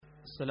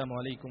السلام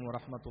علیکم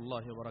ورحمۃ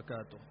اللہ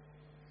وبرکاتہ.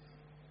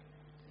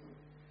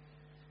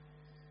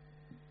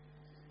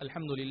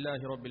 الحمد للہ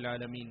رب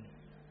العالمین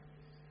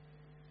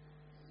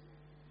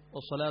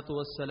والصلاة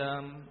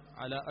والسلام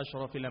على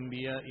اشرف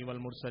الانبیاء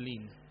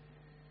والمرسلین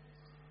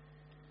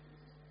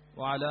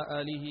وعلى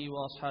آلہ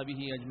واصحابہ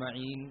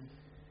اجمعین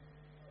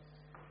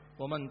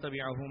ومن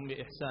تبعهم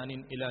بإحسان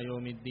الى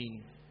یوم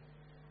الدین.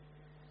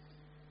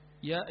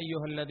 یا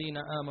ایہا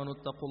الذین آمنوا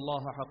اتقوا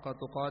اللہ حق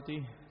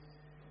تقاته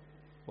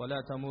ولا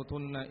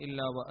تموتن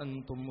الا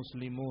وانتم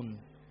مسلمون.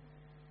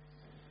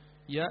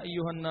 يا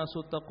ايها الناس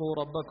اتقوا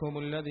ربكم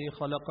الذي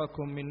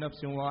خلقكم من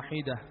نفس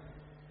واحده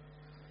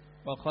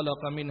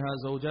وخلق منها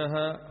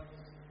زوجها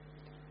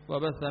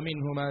وبث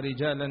منهما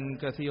رجالا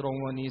كثيرا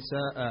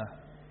ونساء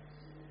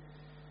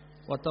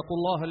واتقوا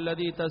الله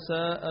الذي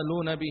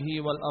تساءلون به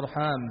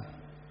والارحام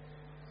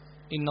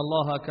ان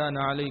الله كان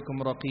عليكم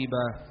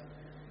رقيبا.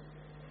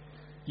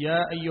 يا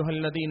ايها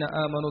الذين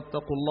آمنوا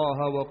اتقوا الله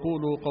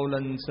وقولوا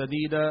قولا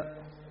سديدا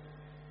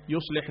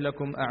يصلح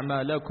لكم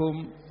أعمالكم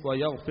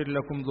ويغفر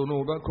لكم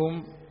ذنوبكم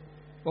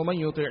ومن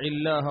يطع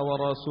الله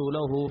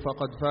ورسوله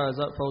فقد فاز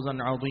فوزا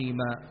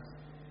عظيما.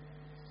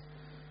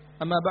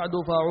 أما بعد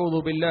فأعوذ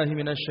بالله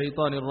من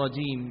الشيطان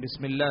الرجيم.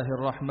 بسم الله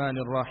الرحمن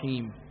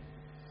الرحيم.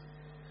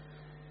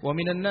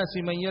 ومن الناس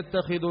من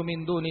يتخذ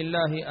من دون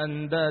الله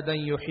أندادا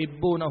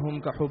يحبونهم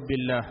كحب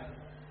الله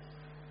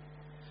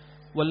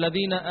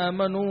والذين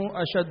آمنوا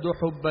أشد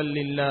حبا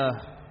لله.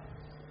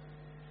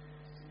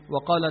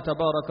 وقال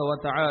تبارك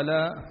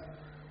وتعالى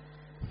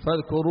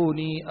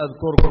فاذكروني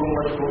اذكركم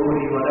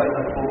واشكروني ولا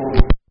تكفرون.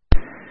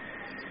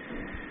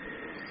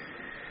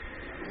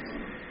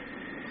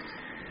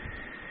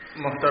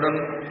 محترم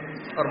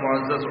اور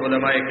معزز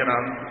علماء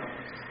کرام،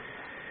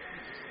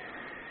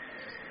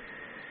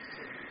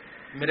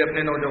 میرے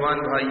اپنے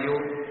نوجوان بھائیوں،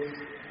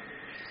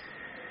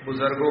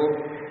 بزرگوں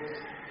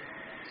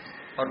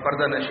اور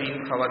پردہ نشین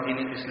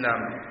خواتین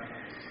اسلام،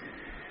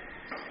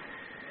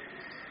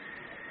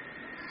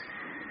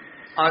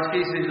 آج کے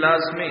اس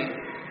اجلاس میں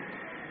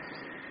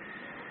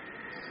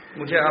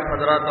مجھے آپ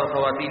حضرات اور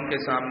خواتین کے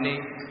سامنے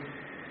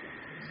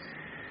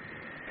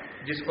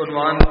جس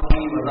عنوان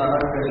کی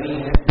وضاحت کرنی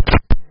ہے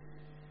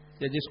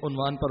یا جس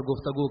عنوان پر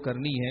گفتگو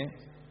کرنی ہے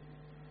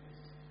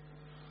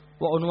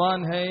وہ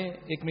عنوان ہے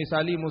ایک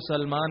مثالی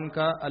مسلمان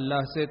کا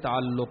اللہ سے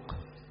تعلق.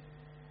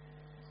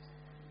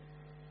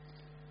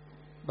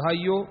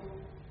 بھائیوں،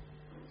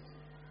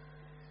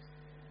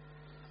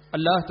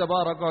 اللہ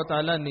تبارک و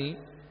تعالی نے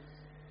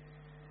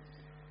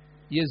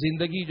یہ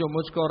زندگی جو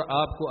مجھ کو اور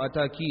آپ کو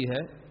عطا کی ہے،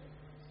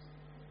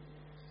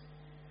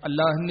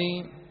 اللہ نے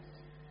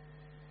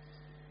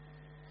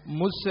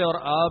مجھ سے اور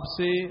آپ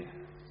سے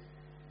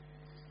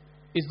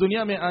اس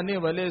دنیا میں آنے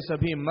والے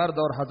سبھی مرد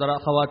اور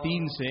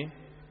خواتین سے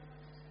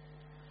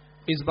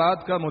اس بات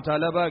کا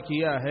مطالبہ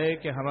کیا ہے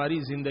کہ ہماری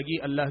زندگی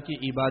اللہ کی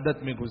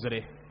عبادت میں گزرے.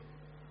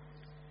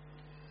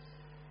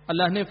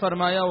 اللہ نے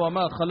فرمایا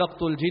وَمَا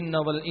خَلَقْتُ الْجِنَّ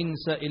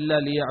وَالْإِنسَ إِلَّا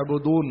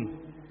لِيَعْبُدُونَ.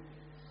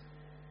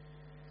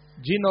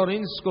 جن اور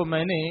انس کو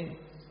میں نے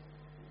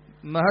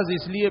محض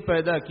اس لیے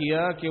پیدا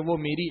کیا کہ وہ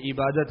میری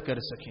عبادت کر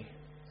سکیں.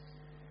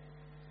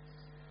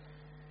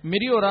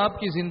 میری اور آپ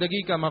کی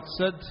زندگی کا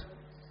مقصد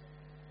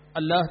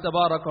اللہ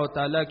تبارک و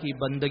تعالیٰ کی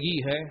بندگی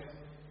ہے،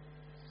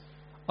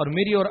 اور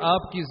میری اور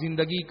آپ کی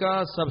زندگی کا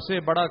سب سے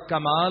بڑا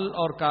کمال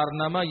اور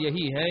کارنامہ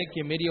یہی ہے کہ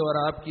میری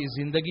اور آپ کی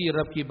زندگی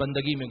رب کی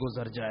بندگی میں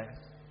گزر جائے.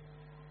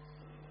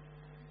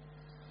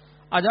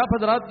 آج آپ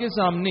حضرات کے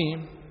سامنے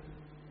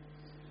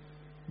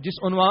جس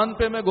عنوان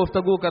پہ میں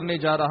گفتگو کرنے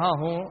جا رہا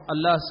ہوں،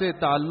 اللہ سے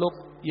تعلق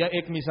یا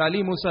ایک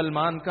مثالی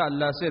مسلمان کا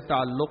اللہ سے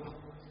تعلق،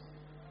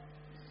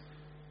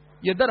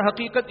 یہ در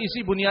حقیقت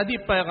اسی بنیادی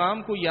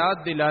پیغام کو یاد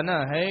دلانا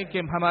ہے کہ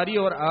ہماری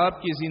اور آپ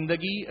کی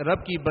زندگی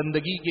رب کی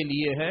بندگی کے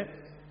لیے ہے،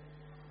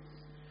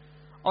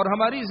 اور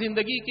ہماری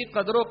زندگی کی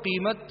قدر و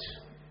قیمت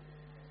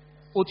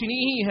اتنی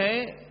ہی ہے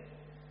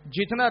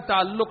جتنا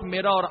تعلق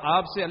میرا اور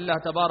آپ سے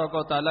اللہ تبارک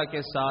و تعالیٰ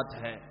کے ساتھ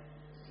ہے.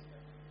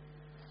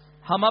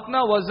 ہم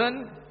اپنا وزن،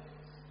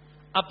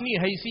 اپنی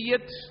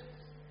حیثیت،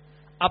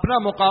 اپنا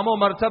مقام و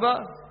مرتبہ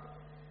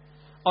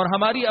اور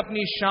ہماری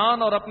اپنی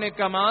شان اور اپنے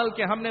کمال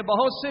کے ہم نے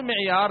بہت سے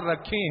معیار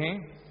رکھے ہیں،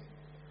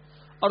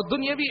 اور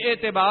دنیاوی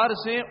اعتبار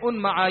سے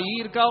ان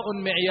معایر کا، ان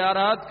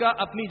معیارات کا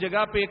اپنی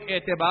جگہ پہ ایک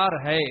اعتبار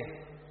ہے،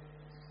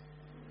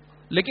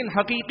 لیکن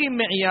حقیقی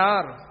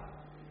معیار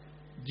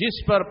جس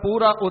پر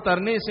پورا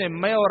اترنے سے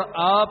میں اور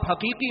آپ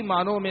حقیقی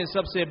معنوں میں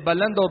سب سے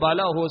بلند و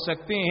بالا ہو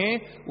سکتے ہیں،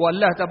 وہ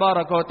اللہ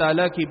تبارک و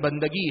تعالیٰ کی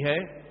بندگی ہے.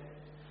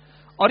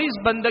 اور اس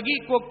بندگی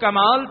کو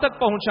کمال تک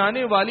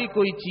پہنچانے والی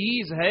کوئی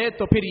چیز ہے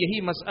تو پھر یہی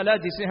مسئلہ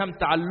جسے ہم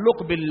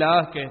تعلق باللہ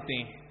کہتے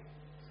ہیں،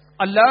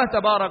 اللہ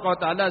تبارک و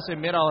تعالیٰ سے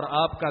میرا اور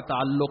آپ کا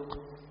تعلق.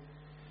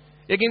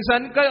 ایک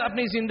انسان کا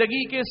اپنی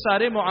زندگی کے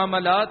سارے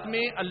معاملات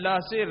میں اللہ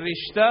سے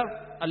رشتہ،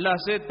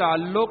 اللہ سے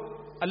تعلق،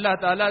 اللہ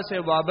تعالیٰ سے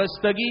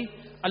وابستگی،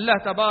 اللہ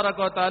تبارک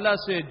و تعالیٰ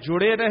سے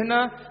جڑے رہنا،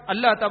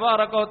 اللہ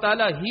تبارک و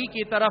تعالیٰ ہی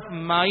کی طرف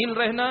مائل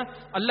رہنا،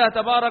 اللہ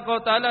تبارک و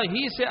تعالیٰ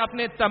ہی سے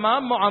اپنے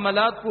تمام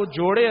معاملات کو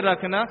جوڑے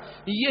رکھنا،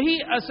 یہی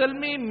اصل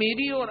میں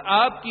میری اور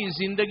آپ کی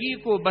زندگی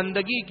کو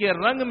بندگی کے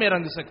رنگ میں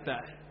رنگ سکتا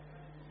ہے۔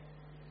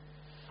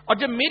 اور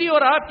جب میری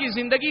اور آپ کی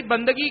زندگی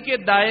بندگی کے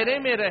دائرے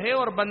میں رہے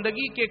اور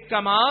بندگی کے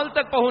کمال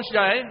تک پہنچ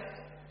جائے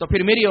تو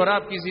پھر میری اور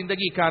آپ کی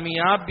زندگی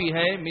کامیاب بھی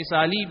ہے،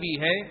 مثالی بھی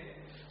ہے،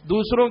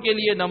 دوسروں کے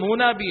لیے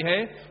نمونہ بھی ہے،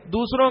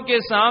 دوسروں کے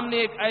سامنے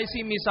ایک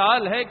ایسی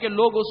مثال ہے کہ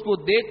لوگ اس کو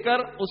دیکھ کر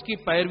اس کی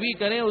پیروی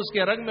کریں، اس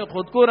کے رنگ میں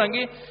خود کو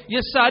رنگیں۔ یہ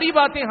ساری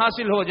باتیں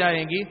حاصل ہو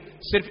جائیں گی،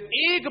 صرف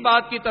ایک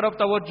بات کی طرف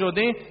توجہ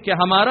دیں کہ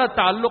ہمارا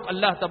تعلق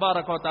اللہ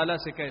تبارک و تعالیٰ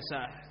سے کیسا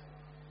ہے۔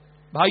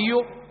 بھائیو،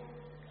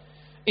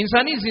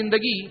 انسانی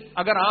زندگی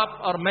اگر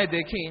آپ اور میں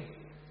دیکھیں،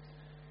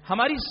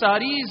 ہماری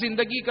ساری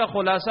زندگی کا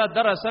خلاصہ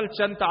دراصل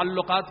چند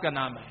تعلقات کا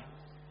نام ہے۔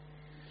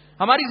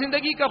 ہماری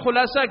زندگی کا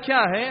خلاصہ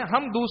کیا ہے؟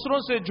 ہم دوسروں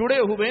سے جڑے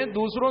ہوئے،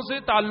 دوسروں سے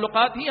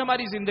تعلقات ہی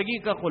ہماری زندگی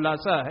کا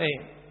خلاصہ ہے۔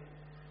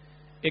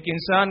 ایک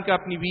انسان کا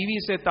اپنی بیوی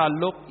سے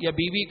تعلق، یا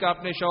بیوی کا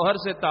اپنے شوہر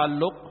سے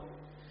تعلق،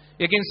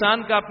 ایک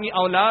انسان کا اپنی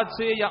اولاد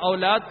سے یا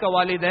اولاد کا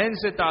والدین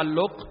سے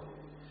تعلق،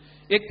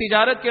 ایک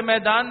تجارت کے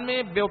میدان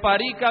میں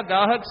بیوپاری کا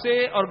گاہک سے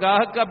اور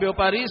گاہک کا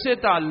بیوپاری سے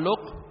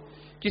تعلق،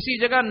 کسی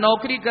جگہ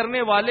نوکری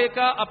کرنے والے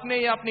کا اپنے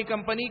یا اپنی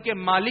کمپنی کے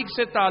مالک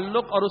سے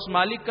تعلق اور اس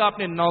مالک کا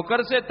اپنے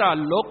نوکر سے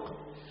تعلق،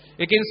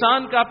 ایک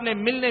انسان کا اپنے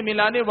ملنے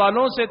ملانے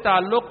والوں سے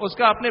تعلق، اس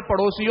کا اپنے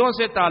پڑوسیوں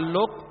سے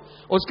تعلق،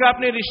 اس کا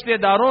اپنے رشتہ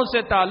داروں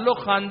سے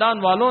تعلق،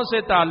 خاندان والوں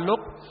سے تعلق،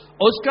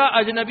 اس کا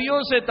اجنبیوں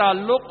سے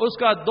تعلق، اس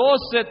کا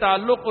دوست سے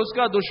تعلق، اس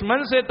کا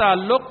دشمن سے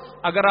تعلق۔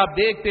 اگر آپ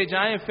دیکھتے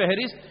جائیں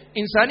فہرست،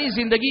 انسانی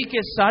زندگی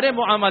کے سارے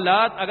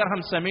معاملات اگر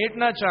ہم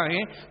سمیٹنا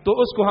چاہیں تو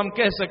اس کو ہم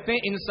کہہ سکتے ہیں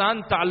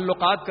انسان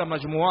تعلقات کا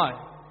مجموعہ ہے۔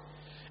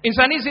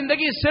 انسانی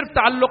زندگی صرف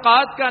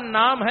تعلقات کا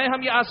نام ہے،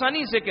 ہم یہ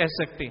آسانی سے کہہ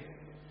سکتے ہیں،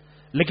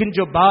 لیکن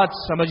جو بات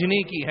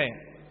سمجھنے کی ہے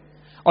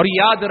اور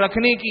یاد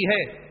رکھنے کی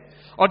ہے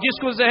اور جس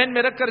کو ذہن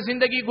میں رکھ کر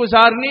زندگی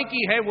گزارنے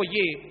کی ہے وہ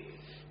یہ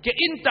کہ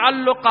ان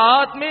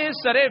تعلقات میں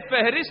سر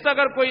فہرست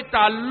اگر کوئی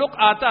تعلق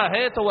آتا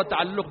ہے تو وہ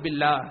تعلق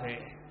باللہ ہے۔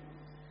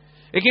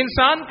 ایک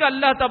انسان کا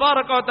اللہ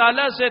تبارک و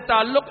تعالیٰ سے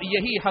تعلق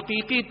یہی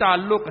حقیقی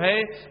تعلق ہے،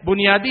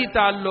 بنیادی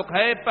تعلق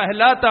ہے،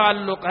 پہلا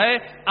تعلق ہے،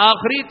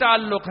 آخری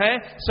تعلق ہے،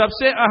 سب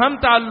سے اہم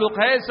تعلق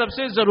ہے، سب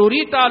سے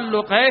ضروری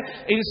تعلق ہے،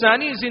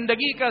 انسانی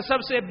زندگی کا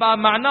سب سے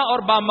بامعنی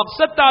اور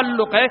بامقصد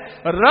تعلق ہے۔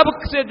 رب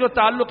سے جو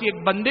تعلق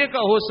ایک بندے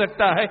کا ہو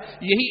سکتا ہے،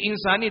 یہی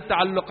انسانی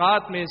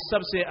تعلقات میں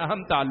سب سے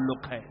اہم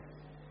تعلق ہے۔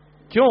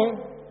 کیوں؟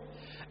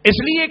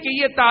 اس لیے کہ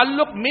یہ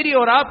تعلق میری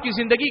اور آپ کی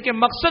زندگی کے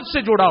مقصد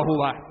سے جڑا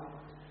ہوا ہے،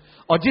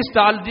 اور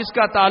جس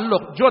کا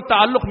تعلق، جو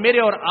تعلق میرے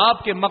اور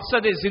آپ کے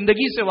مقصد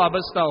زندگی سے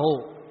وابستہ ہو،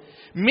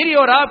 میری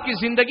اور آپ کی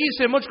زندگی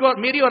سے مجھ کو،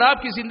 میری اور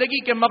آپ کی زندگی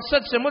کے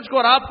مقصد سے مجھ کو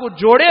اور آپ کو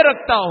جوڑے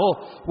رکھتا ہو،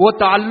 وہ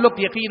تعلق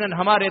یقیناً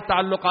ہمارے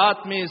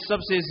تعلقات میں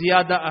سب سے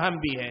زیادہ اہم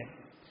بھی ہے۔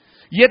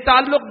 یہ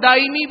تعلق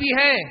دائمی بھی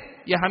ہے،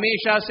 یہ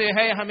ہمیشہ سے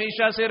ہے،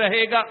 ہمیشہ سے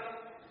رہے گا،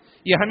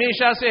 یہ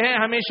ہمیشہ سے ہے،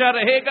 ہمیشہ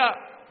رہے گا۔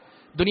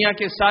 دنیا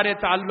کے سارے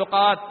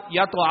تعلقات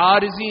یا تو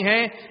عارضی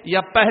ہیں،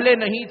 یا پہلے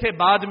نہیں تھے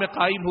بعد میں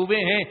قائم ہوئے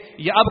ہیں،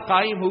 یا اب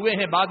قائم ہوئے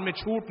ہیں بعد میں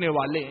چھوٹنے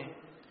والے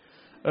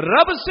ہیں۔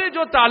 رب سے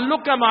جو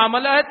تعلق کا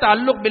معاملہ ہے،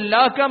 تعلق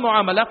باللہ کا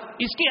معاملہ،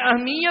 اس کی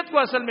اہمیت کو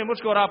اصل میں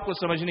مجھ کو اور آپ کو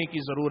سمجھنے کی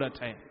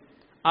ضرورت ہے۔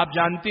 آپ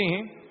جانتے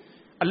ہیں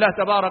اللہ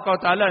تبارک و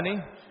تعالیٰ نے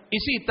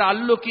اسی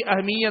تعلق کی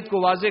اہمیت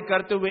کو واضح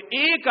کرتے ہوئے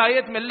ایک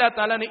آیت میں اللہ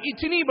تعالیٰ نے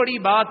اتنی بڑی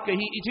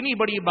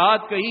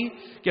بات کہی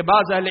کہ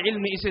بعض اہل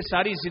علم نے اسے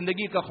ساری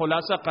زندگی کا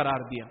خلاصہ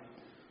قرار دیا۔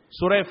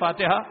 سورہ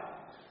فاتحہ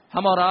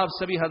ہم اور آپ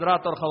سبھی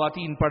حضرات اور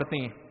خواتین پڑھتے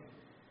ہیں۔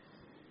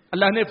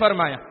 اللہ نے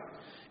فرمایا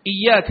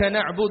ایاک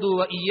نعبد و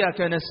ایاک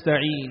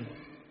نستعین،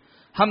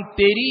 ہم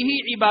تیری ہی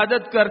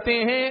عبادت کرتے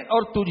ہیں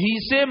اور تجھی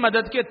سے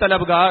مدد کے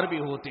طلبگار بھی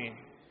ہوتے ہیں۔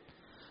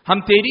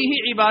 ہم تیری ہی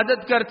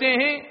عبادت کرتے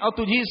ہیں اور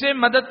تجھی سے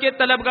مدد کے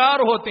طلبگار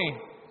ہوتے ہیں۔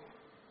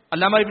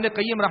 علامہ ابن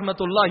قیم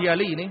رحمۃ اللہ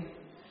علیہ نے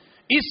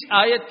اس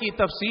آیت کی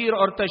تفسیر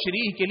اور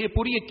تشریح کے لیے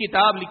پوری ایک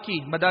کتاب لکھی،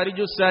 مدارج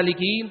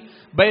السالکین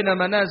بین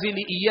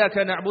منازل ایاک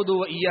نعبد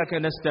و ایاک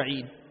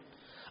نستعین۔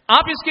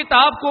 آپ اس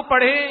کتاب کو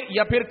پڑھیں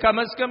یا پھر کم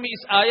از کم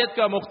اس آیت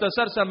کا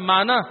مختصر سا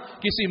معنی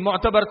کسی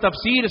معتبر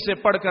تفسیر سے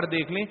پڑھ کر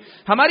دیکھ لیں۔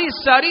 ہماری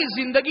ساری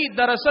زندگی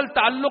دراصل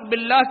تعلق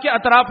باللہ کے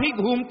اطراف ہی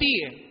گھومتی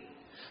ہے،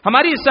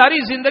 ہماری ساری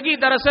زندگی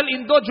دراصل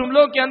ان دو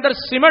جملوں کے اندر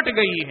سمٹ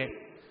گئی ہے۔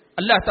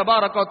 اللہ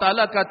تبارک و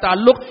تعالیٰ کا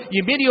تعلق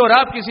یہ میری اور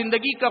آپ کی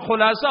زندگی کا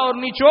خلاصہ اور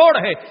نچوڑ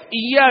ہے۔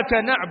 ایاک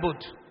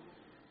نعبد،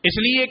 اس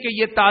لیے کہ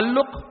یہ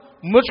تعلق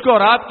مجھ کو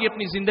اور آپ کی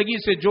اپنی زندگی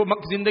سے جو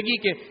زندگی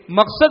کے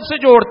مقصد سے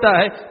جوڑتا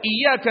ہے۔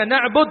 ایاک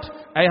نعبد،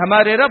 اے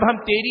ہمارے رب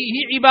ہم تیری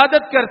ہی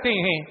عبادت کرتے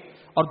ہیں،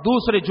 اور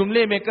دوسرے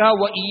جملے میں کہا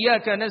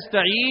وَإِيَّاكَ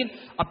نَسْتَعِينُ،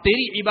 اب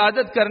تیری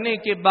عبادت کرنے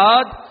کے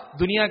بعد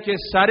دنیا کے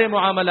سارے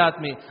معاملات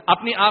میں،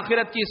 اپنی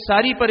آخرت کی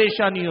ساری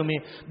پریشانیوں میں،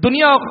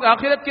 دنیا اور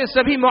آخرت کے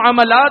سبھی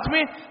معاملات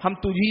میں ہم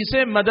تجھی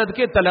سے مدد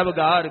کے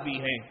طلبگار بھی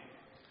ہیں۔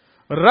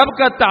 رب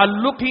کا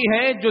تعلق ہی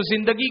ہے جو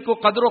زندگی کو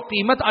قدر و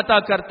قیمت عطا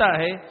کرتا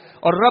ہے،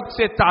 اور رب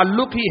سے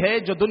تعلق ہی ہے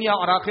جو دنیا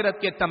اور آخرت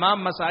کے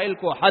تمام مسائل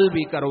کو حل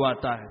بھی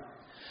کرواتا ہے۔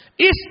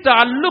 اس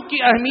تعلق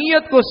کی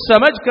اہمیت کو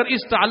سمجھ کر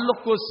اس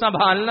تعلق کو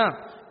سنبھالنا،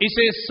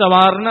 اسے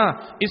سنوارنا،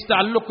 اس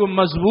تعلق کو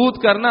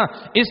مضبوط کرنا،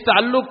 اس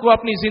تعلق کو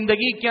اپنی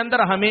زندگی کے اندر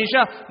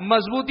ہمیشہ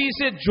مضبوطی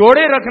سے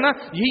جوڑے رکھنا،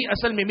 یہی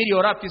اصل میں میری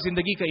اور آپ کی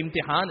زندگی کا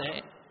امتحان ہے۔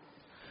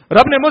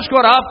 رب نے مجھ کو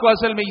اور آپ کو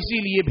اصل میں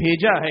اسی لیے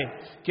بھیجا ہے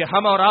کہ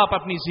ہم اور آپ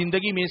اپنی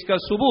زندگی میں اس کا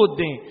ثبوت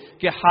دیں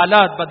کہ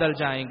حالات بدل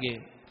جائیں گے،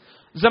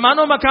 زمان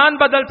و مکان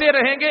بدلتے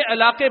رہیں گے،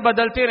 علاقے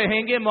بدلتے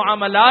رہیں گے،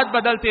 معاملات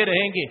بدلتے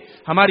رہیں گے،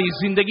 ہماری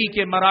زندگی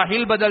کے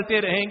مراحل بدلتے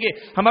رہیں گے،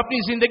 ہم اپنی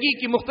زندگی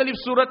کی مختلف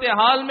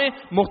صورتحال میں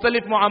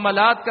مختلف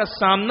معاملات کا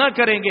سامنا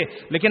کریں گے،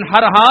 لیکن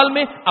ہر حال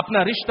میں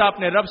اپنا رشتہ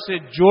اپنے رب سے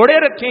جوڑے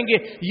رکھیں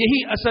گے۔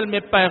 یہی اصل میں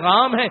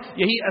پیغام ہے،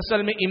 یہی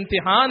اصل میں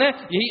امتحان ہے،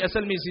 یہی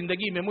اصل میں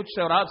زندگی میں مجھ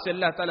سے اور آپ سے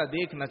اللہ تعالیٰ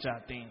دیکھنا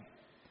چاہتے ہیں۔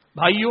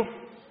 بھائیو،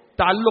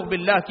 تعلق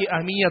باللہ کی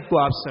اہمیت کو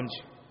آپ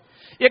سمجھیں۔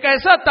 ایک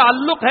ایسا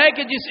تعلق ہے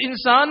کہ جس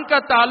انسان کا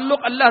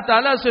تعلق اللہ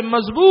تعالیٰ سے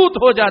مضبوط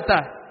ہو جاتا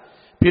ہے،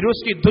 پھر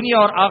اس کی دنیا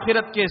اور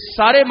آخرت کے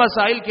سارے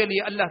مسائل کے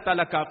لیے اللہ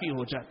تعالیٰ کافی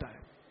ہو جاتا ہے۔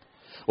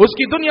 اس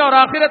کی دنیا اور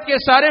آخرت کے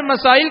سارے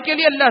مسائل کے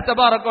لیے اللہ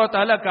تبارک و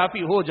تعالیٰ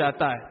کافی ہو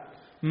جاتا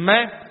ہے۔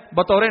 میں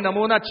بطور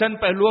نمونہ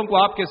چند پہلوؤں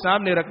کو آپ کے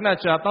سامنے رکھنا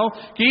چاہتا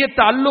ہوں کہ یہ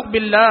تعلق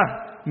باللہ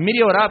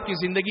میری اور آپ کی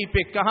زندگی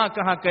پہ کہاں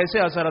کہاں کیسے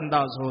اثر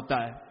انداز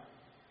ہوتا ہے۔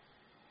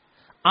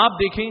 آپ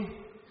دیکھیں،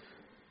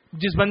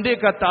 جس بندے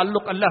کا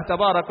تعلق اللہ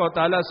تبارک و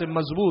تعالیٰ سے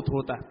مضبوط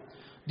ہوتا ہے،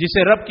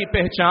 جسے رب کی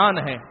پہچان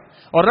ہے،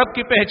 اور رب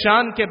کی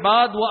پہچان کے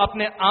بعد وہ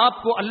اپنے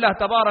آپ کو اللہ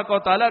تبارک و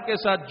تعالیٰ کے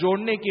ساتھ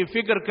جوڑنے کی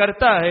فکر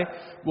کرتا ہے،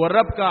 وہ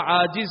رب کا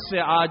عاجز سے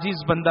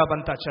عاجز بندہ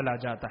بنتا چلا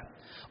جاتا ہے۔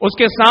 اس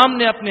کے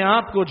سامنے اپنے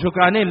آپ کو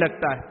جھکانے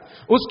لگتا ہے،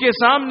 اس کے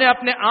سامنے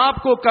اپنے آپ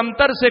کو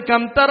کمتر سے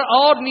کمتر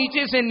اور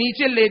نیچے سے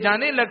نیچے لے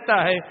جانے لگتا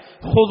ہے۔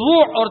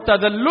 خضوع اور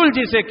تذلل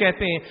جسے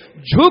کہتے ہیں،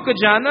 جھک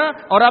جانا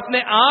اور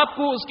اپنے آپ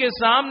کو اس کے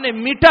سامنے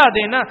مٹا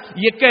دینا،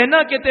 یہ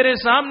کہنا کہ تیرے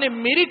سامنے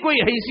میری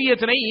کوئی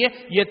حیثیت نہیں ہے،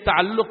 یہ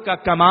تعلق کا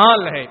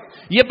کمال ہے،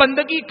 یہ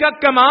بندگی کا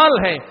کمال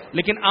ہے۔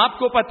 لیکن آپ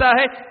کو پتا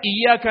ہے،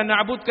 ایاک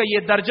نعبد کا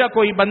یہ درجہ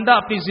کوئی بندہ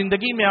اپنی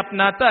زندگی میں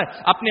اپناتا ہے،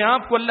 اپنے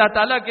آپ کو اللہ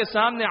تعالیٰ کے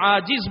سامنے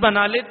عاجز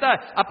بنا لیتا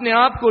ہے، اپنے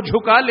آپ کو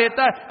جھکا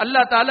لیتا ہے،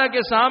 اللہ تعالیٰ کے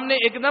سامنے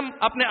ایک دم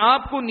اپنے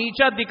آپ کو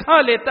نیچا دکھا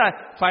لیتا ہے،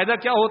 فائدہ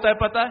کیا ہوتا ہے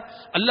پتہ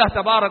ہے؟ اللہ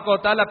تبارک و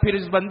تعالیٰ پھر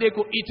اس بندے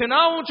کو اتنا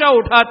اونچا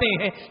اٹھاتے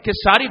ہیں کہ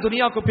ساری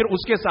دنیا کو پھر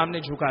اس کے سامنے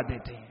جھکا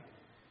دیتے ہیں۔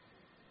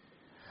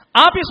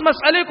 آپ اس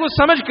مسئلے کو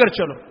سمجھ کر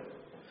چلو،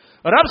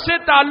 رب سے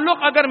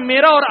تعلق اگر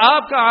میرا اور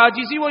آپ کا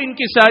عاجزی و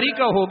انکساری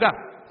کا ہوگا،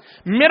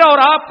 میرا اور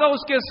آپ کا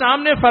اس کے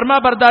سامنے فرما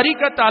برداری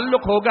کا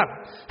تعلق ہوگا،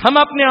 ہم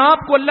اپنے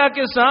آپ کو اللہ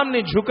کے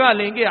سامنے جھکا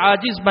لیں گے،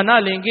 عاجز بنا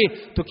لیں گے،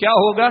 تو کیا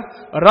ہوگا؟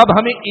 رب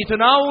ہمیں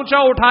اتنا اونچا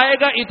اٹھائے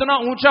گا، اتنا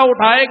اونچا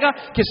اٹھائے گا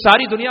کہ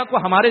ساری دنیا کو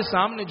ہمارے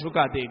سامنے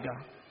جھکا دے گا۔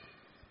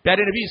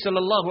 پیارے نبی صلی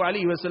اللہ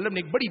علیہ وسلم نے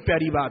ایک بڑی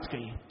پیاری بات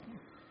کہی۔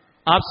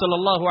 آپ صلی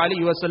اللہ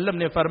علیہ وسلم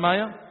نے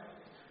فرمایا،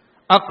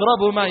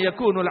 اقرب ما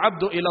یکون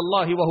العبد الی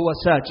اللہ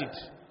وهو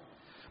ساجد،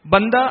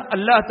 بندہ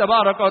اللہ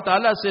تبارک و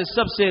تعالیٰ سے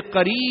سب سے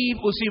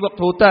قریب اسی وقت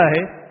ہوتا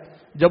ہے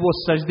جب وہ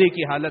سجدے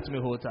کی حالت میں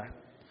ہوتا ہے۔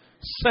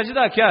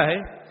 سجدہ کیا ہے؟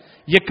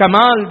 یہ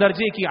کمال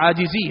درجے کی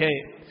عاجزی ہے،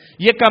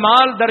 یہ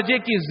کمال درجے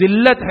کی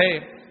ذلت ہے،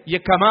 یہ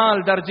کمال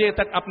درجے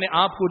تک اپنے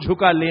آپ کو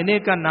جھکا لینے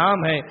کا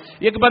نام ہے۔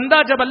 ایک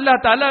بندہ جب اللہ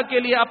تعالیٰ کے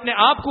لیے اپنے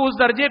آپ کو اس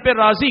درجے پہ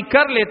راضی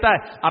کر لیتا ہے،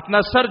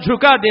 اپنا سر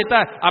جھکا دیتا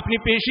ہے، اپنی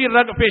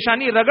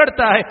پیشانی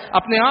رگڑتا ہے،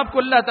 اپنے آپ کو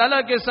اللہ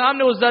تعالیٰ کے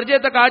سامنے اس درجے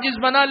تک عاجز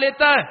بنا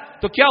لیتا ہے،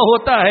 تو کیا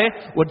ہوتا ہے؟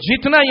 وہ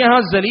جتنا یہاں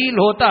ذلیل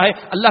ہوتا ہے،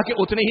 اللہ کے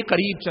اتنے ہی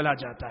قریب چلا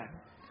جاتا ہے۔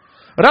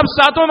 رب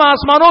ساتوں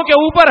آسمانوں کے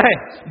اوپر ہے،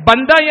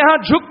 بندہ یہاں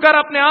جھک کر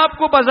اپنے آپ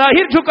کو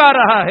بظاہر جھکا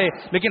رہا ہے،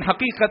 لیکن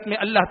حقیقت میں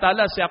اللہ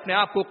تعالیٰ سے اپنے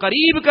آپ کو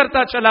قریب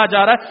کرتا چلا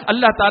جا رہا ہے،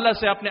 اللہ تعالیٰ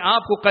سے اپنے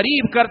آپ کو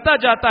قریب کرتا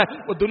جاتا ہے،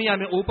 وہ دنیا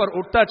میں اوپر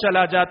اٹھتا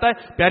چلا جاتا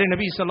ہے۔ پیارے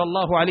نبی صلی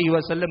اللہ علیہ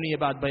وسلم نے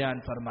یہ بات بیان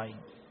فرمائی۔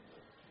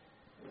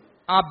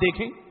 آپ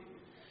دیکھیں،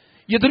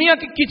 یہ دنیا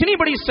کی کتنی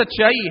بڑی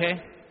سچائی ہے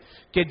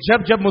کہ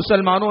جب جب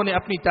مسلمانوں نے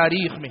اپنی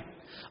تاریخ میں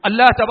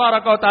اللہ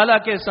تبارک و تعالیٰ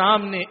کے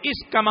سامنے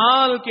اس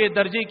کمال کے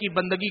درجے کی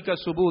بندگی کا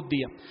ثبوت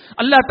دیا،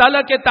 اللہ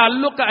تعالیٰ کے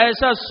تعلق کا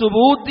ایسا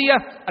ثبوت دیا،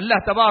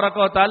 اللہ تبارک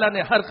و تعالیٰ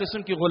نے ہر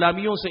قسم کی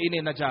غلامیوں سے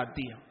انہیں نجات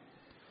دیا۔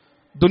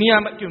 دنیا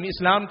میں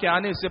اسلام کے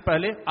آنے سے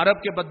پہلے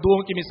عرب کے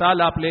بدوؤں کی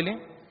مثال آپ لے لیں،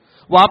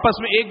 وہ آپس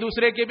میں ایک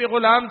دوسرے کے بھی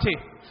غلام تھے،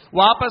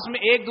 وہ آپس میں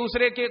ایک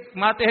دوسرے کے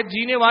ماتحت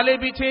جینے والے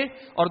بھی تھے،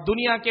 اور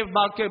دنیا کے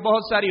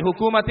بہت ساری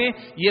حکومتیں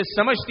یہ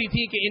سمجھتی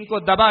تھی کہ ان کو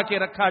دبا کے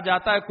رکھا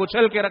جاتا ہے،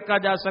 کچل کے رکھا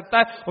جا سکتا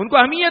ہے، ان کو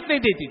اہمیت نہیں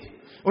دیتی تھی،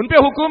 ان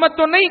پہ حکومت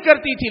تو نہیں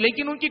کرتی تھی،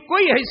 لیکن ان کی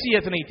کوئی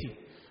حیثیت نہیں تھی۔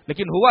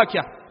 لیکن ہوا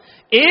کیا؟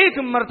 ایک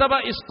مرتبہ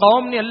اس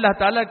قوم نے اللہ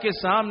تعالیٰ کے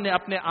سامنے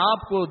اپنے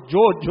آپ کو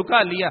جو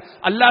جھکا لیا،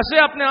 اللہ سے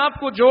اپنے آپ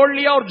کو جوڑ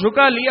لیا اور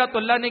جھکا لیا، تو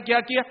اللہ نے کیا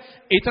کیا؟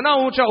 اتنا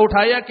اونچا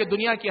اٹھایا کہ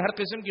دنیا کی ہر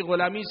قسم کی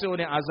غلامی سے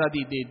انہیں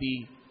آزادی دے دی۔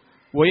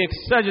 وہ ایک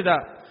سجدہ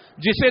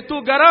جسے تو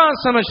گراں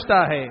سمجھتا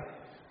ہے،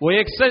 وہ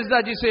ایک سجدہ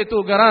جسے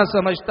تو گراں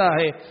سمجھتا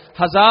ہے،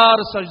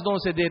 ہزار سجدوں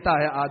سے دیتا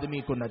ہے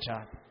آدمی کو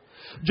نجات۔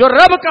 جو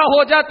رب کا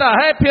ہو جاتا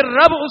ہے پھر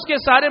رب اس کے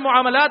سارے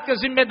معاملات کا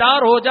ذمہ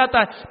دار ہو جاتا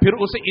ہے، پھر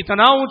اسے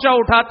اتنا اونچا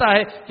اٹھاتا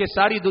ہے کہ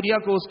ساری دنیا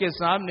کو اس کے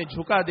سامنے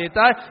جھکا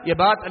دیتا ہے۔ یہ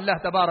بات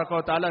اللہ تبارک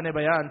و تعالی نے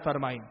بیان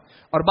فرمائی،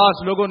 اور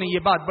بعض لوگوں نے یہ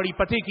بات بڑی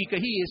پتے کی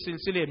کہی اس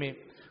سلسلے میں،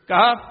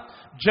 کہا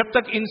جب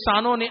تک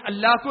انسانوں نے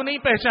اللہ کو نہیں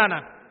پہچانا،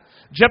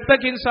 جب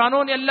تک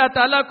انسانوں نے اللہ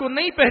تعالیٰ کو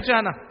نہیں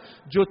پہچانا،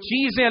 جو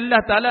چیزیں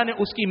اللہ تعالیٰ نے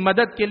اس کی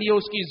مدد کے لیے،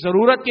 اس کی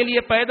ضرورت کے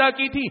لیے پیدا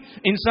کی تھی،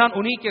 انسان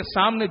انہی کے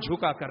سامنے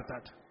جھکا کرتا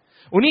تھا،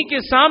 انہی کے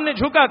سامنے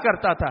جھکا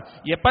کرتا تھا۔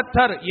 یہ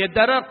پتھر، یہ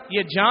درخت،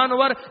 یہ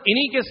جانور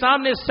انہی کے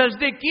سامنے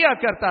سجدے کیا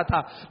کرتا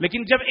تھا۔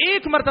 لیکن جب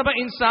ایک مرتبہ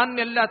انسان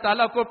نے اللہ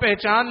تعالیٰ کو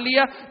پہچان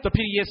لیا تو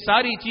پھر یہ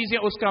ساری چیزیں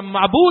اس کا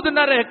معبود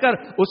نہ رہ کر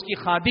اس کی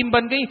خادم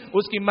بن گئی،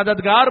 اس کی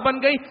مددگار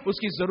بن گئی،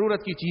 اس کی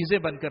ضرورت کی چیزیں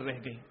بن کر رہ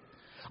گئی۔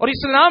 اور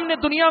اسلام نے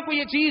دنیا کو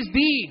یہ چیز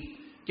دی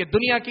کہ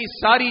دنیا کی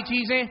ساری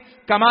چیزیں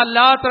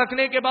کمالات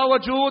رکھنے کے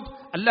باوجود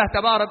اللہ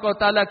تبارک و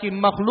تعالیٰ کی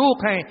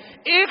مخلوق ہیں۔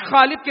 ایک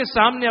خالق کے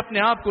سامنے اپنے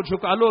آپ کو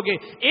جھکا لو گے،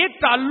 ایک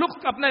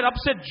تعلق اپنے رب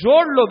سے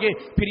جوڑ لو گے،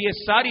 پھر یہ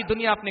ساری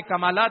دنیا اپنے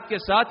کمالات کے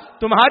ساتھ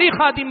تمہاری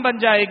خادم بن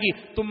جائے گی،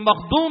 تم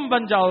مخدوم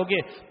بن جاؤ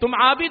گے۔ تم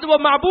عابد و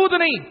معبود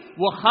نہیں،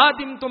 وہ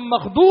خادم، تم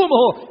مخدوم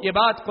ہو۔ یہ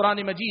بات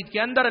قرآن مجید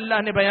کے اندر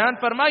اللہ نے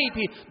بیان فرمائی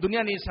تھی،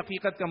 دنیا نے اس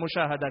حقیقت کا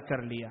مشاہدہ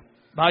کر لیا۔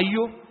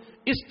 بھائیو،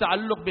 اس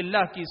تعلق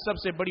باللہ کی سب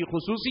سے بڑی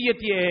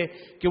خصوصیت یہ ہے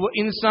کہ وہ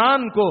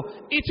انسان کو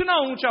اتنا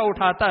اونچا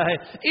اٹھاتا ہے،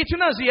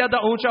 اتنا زیادہ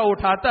اونچا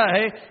اٹھاتا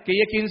ہے کہ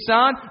ایک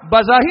انسان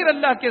بظاہر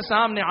اللہ کے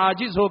سامنے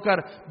عاجز ہو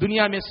کر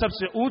دنیا میں سب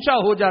سے اونچا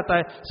ہو جاتا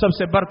ہے، سب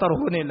سے برتر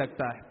ہونے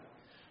لگتا ہے۔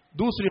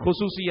 دوسری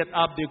خصوصیت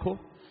آپ دیکھو،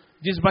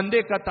 جس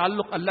بندے کا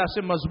تعلق اللہ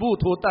سے مضبوط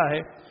ہوتا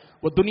ہے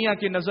وہ دنیا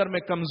کی نظر میں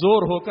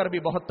کمزور ہو کر بھی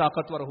بہت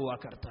طاقتور ہوا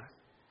کرتا ہے۔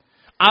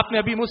 آپ نے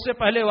ابھی مجھ سے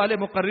پہلے والے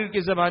مقرر کی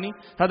زبانی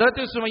حضرت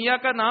سمیہ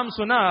کا نام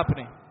سنا آپ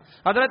نے۔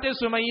 حضرت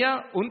سمیہ،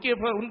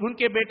 ان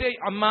کے بیٹے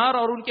عمار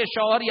اور ان کے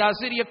شوہر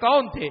یاسر، یہ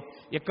کون تھے؟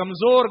 یہ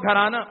کمزور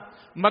گھرانہ،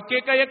 مکے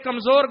کا ایک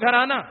کمزور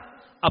گھرانہ۔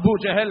 ابو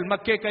جہل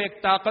مکے کا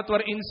ایک طاقتور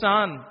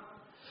انسان،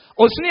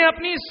 اس نے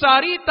اپنی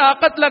ساری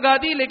طاقت لگا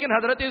دی لیکن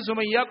حضرت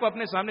سمیہ کو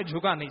اپنے سامنے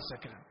جھکا نہیں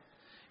سکا۔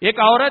 ایک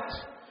عورت،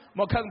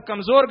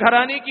 کمزور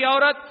گھرانے کی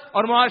عورت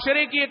اور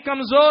معاشرے کی ایک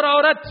کمزور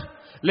عورت،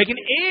 لیکن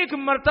ایک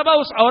مرتبہ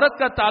اس عورت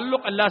کا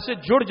تعلق اللہ سے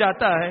جڑ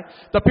جاتا ہے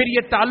تو پھر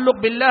یہ تعلق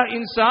باللہ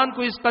انسان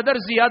کو اس قدر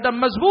زیادہ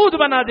مضبوط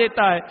بنا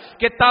دیتا ہے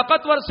کہ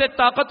طاقتور سے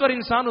طاقتور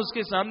انسان اس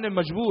کے سامنے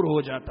مجبور ہو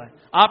جاتا ہے۔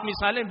 آپ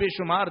مثالیں بے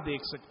شمار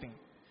دیکھ سکتے ہیں۔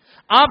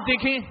 آپ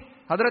دیکھیں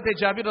حضرت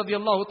جابر رضی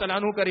اللہ تعالیٰ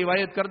عنہ کا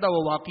روایت کردہ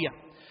وہ واقعہ،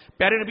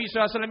 پیارے نبی صلی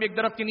اللہ علیہ وسلم ایک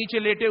درخت کے نیچے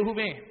لیٹے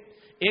ہوئے ہیں،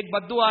 ایک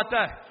بدو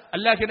آتا ہے،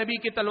 اللہ کے نبی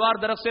کی تلوار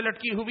درخت سے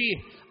لٹکی ہوئی ہے،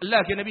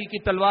 اللہ کے نبی کی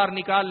تلوار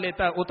نکال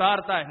لیتا ہے،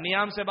 اتارتا ہے،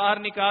 نیام سے باہر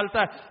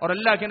نکالتا ہے اور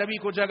اللہ کے نبی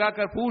کو جگا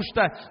کر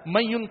پوچھتا ہے،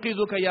 من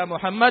ینقذک یا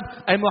محمد،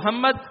 اے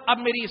محمد اب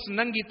میری اس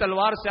ننگی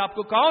تلوار سے آپ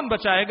کو کون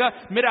بچائے گا؟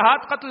 میرے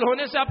ہاتھ قتل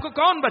ہونے سے آپ کو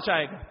کون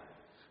بچائے گا؟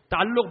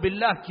 تعلق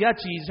باللہ کیا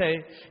چیز ہے،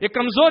 یہ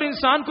کمزور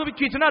انسان کو بھی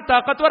کتنا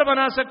طاقتور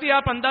بنا سکتی ہے،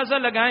 آپ اندازہ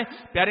لگائیں۔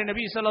 پیارے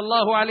نبی صلی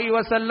اللہ علیہ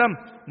وسلم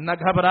نہ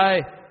گھبرائے،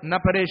 نہ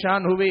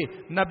پریشان ہوئے،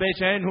 نہ بے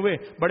چین ہوئے،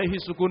 بڑے ہی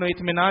سکون و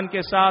اطمینان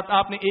کے ساتھ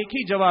آپ نے ایک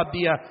ہی جواب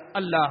دیا،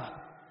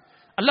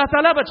 اللہ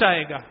تعالیٰ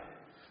بچائے گا۔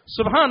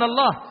 سبحان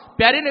اللہ،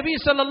 پیارے نبی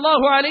صلی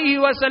اللہ علیہ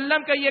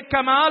وسلم کا یہ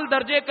کمال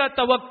درجے کا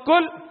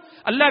توکل،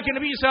 اللہ کے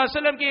نبی صلی اللہ علیہ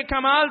وسلم کے یہ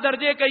کمال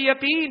درجے کا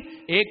یقین،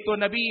 ایک تو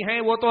نبی ہیں،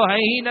 وہ تو ہیں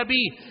ہی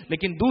نبی،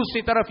 لیکن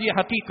دوسری طرف یہ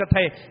حقیقت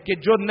ہے کہ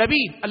جو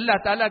نبی اللہ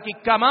تعالیٰ کی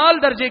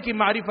کمال درجے کی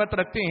معرفت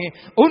رکھتے ہیں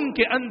ان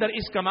کے اندر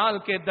اس کمال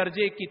کے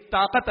درجے کی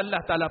طاقت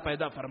اللہ تعالیٰ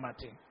پیدا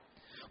فرماتے ہیں۔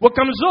 وہ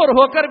کمزور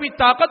ہو کر بھی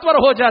طاقتور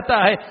ہو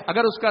جاتا ہے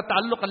اگر اس کا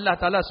تعلق اللہ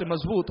تعالیٰ سے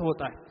مضبوط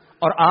ہوتا ہے۔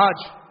 اور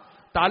آج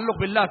تعلق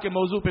باللہ کے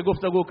موضوع پہ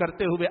گفتگو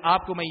کرتے ہوئے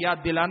آپ کو میں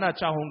یاد دلانا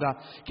چاہوں گا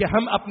کہ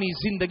ہم اپنی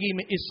زندگی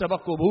میں اس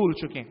سبق کو بھول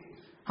چکے ہیں۔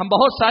 ہم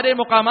بہت سارے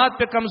مقامات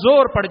پہ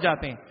کمزور پڑ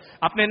جاتے ہیں،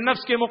 اپنے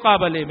نفس کے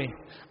مقابلے میں،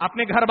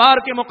 اپنے گھر بار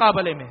کے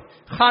مقابلے میں،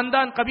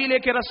 خاندان قبیلے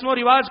کے رسم و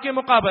رواج کے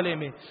مقابلے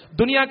میں،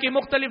 دنیا کے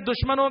مختلف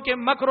دشمنوں کے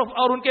مکر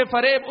اور ان کے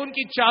فریب، ان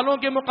کی چالوں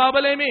کے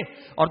مقابلے میں،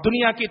 اور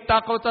دنیا کی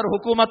طاقتور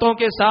حکومتوں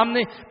کے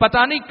سامنے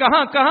پتہ نہیں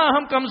کہاں کہاں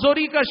ہم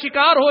کمزوری کا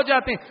شکار ہو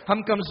جاتے ہیں،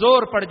 ہم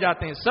کمزور پڑ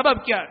جاتے ہیں۔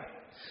 سبب کیا ہے؟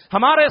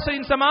 ہمارے سے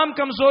ان تمام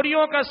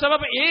کمزوریوں کا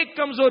سبب ایک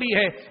کمزوری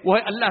ہے، وہ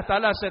ہے اللہ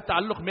تعالیٰ سے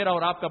تعلق میرا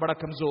اور آپ کا بڑا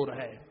کمزور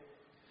ہے۔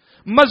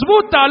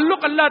 مضبوط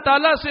تعلق اللہ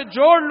تعالیٰ سے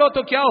جوڑ لو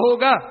تو کیا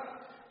ہوگا؟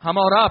 ہم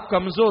اور آپ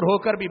کمزور ہو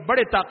کر بھی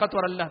بڑے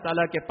طاقتور اللہ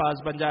تعالیٰ کے پاس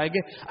بن جائیں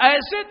گے،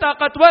 ایسے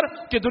طاقتور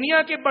کہ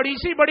دنیا کی بڑی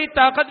سی بڑی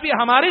طاقت بھی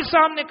ہمارے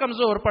سامنے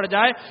کمزور پڑ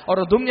جائے اور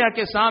دنیا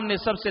کے سامنے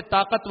سب سے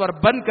طاقتور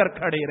بن کر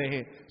کھڑے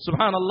رہے۔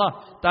 سبحان اللہ،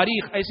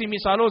 تاریخ ایسی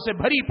مثالوں سے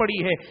بھری پڑی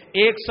ہے۔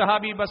 ایک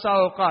صحابی بسا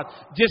اوقات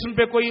جسم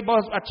پہ کوئی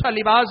بہت اچھا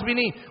لباس بھی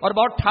نہیں اور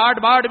بہت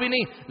ٹھاٹ باٹ بھی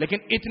نہیں،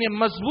 لیکن اتنے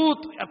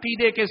مضبوط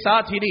عقیدے کے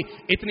ساتھ ہی نہیں،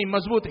 اتنی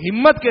مضبوط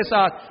ہمت کے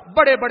ساتھ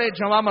بڑے بڑے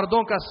جواں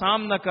مردوں کا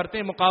سامنا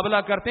کرتے،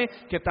 مقابلہ کرتے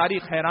کہ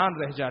تاریخ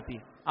حیران رہ جاتی ہے۔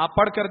 آپ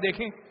پڑھ کر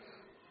دیکھیں،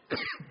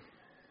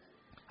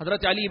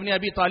 حضرت علی ابن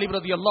ابی طالب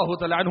رضی اللہ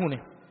تعالی عنہ نے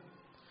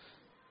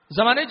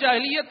زمانے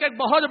جاہلیت کا ایک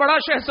بہت بڑا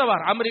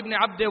شہسوار عمرو ابن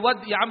عبد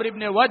ود یا عمرو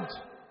ابن ود،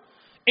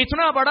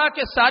 اتنا بڑا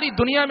کہ ساری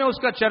دنیا میں اس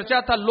کا چرچا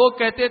تھا، لوگ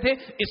کہتے تھے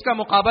اس کا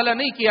مقابلہ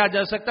نہیں کیا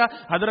جا سکتا.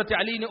 حضرت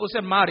علی نے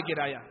اسے مار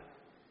گرایا.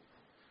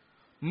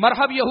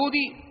 مرحب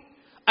یہودی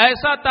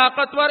ایسا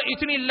طاقتور،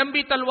 اتنی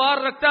لمبی تلوار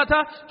رکھتا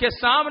تھا کہ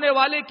سامنے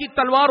والے کی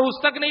تلوار اس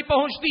تک نہیں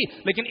پہنچتی،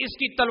 لیکن اس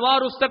کی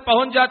تلوار اس تک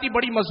پہنچ جاتی.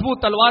 بڑی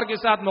مضبوط تلوار کے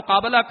ساتھ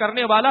مقابلہ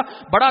کرنے والا،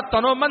 بڑا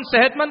تنومند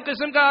صحت مند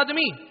قسم کا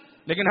آدمی،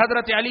 لیکن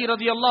حضرت علی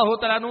رضی اللہ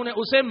تعالیٰ عنہ نے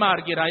اسے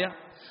مار گرایا.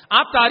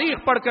 آپ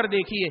تاریخ پڑھ کر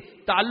دیکھیے،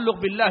 تعلق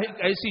باللہ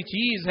ایک ایسی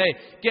چیز ہے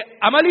کہ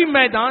عملی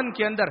میدان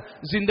کے اندر،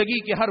 زندگی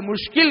کے ہر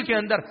مشکل کے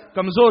اندر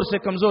کمزور سے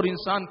کمزور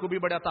انسان کو بھی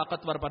بڑا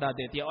طاقتور بنا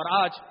دیتی ہے. اور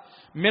آج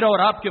میرا اور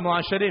آپ کے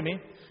معاشرے میں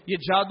یہ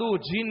جادو،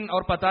 جن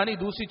اور پتہ نہیں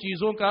دوسری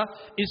چیزوں کا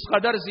اس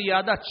قدر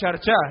زیادہ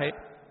چرچا ہے.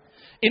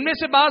 ان میں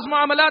سے بعض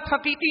معاملات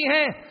حقیقی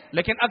ہیں،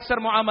 لیکن اکثر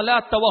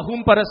معاملات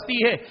توہم پرستی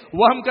ہے،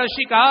 وہم کا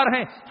شکار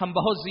ہیں. ہم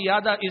بہت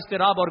زیادہ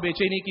اضطراب اور بے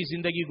چینی کی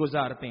زندگی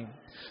گزارتے ہیں.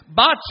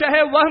 بات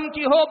چاہے وہم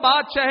کی ہو،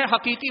 بات چاہے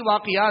حقیقی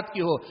واقعات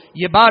کی ہو،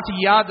 یہ بات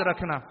یاد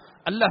رکھنا،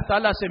 اللہ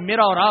تعالیٰ سے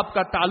میرا اور آپ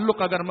کا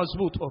تعلق اگر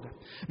مضبوط ہوگا،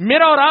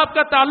 میرا اور آپ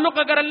کا تعلق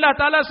اگر اللہ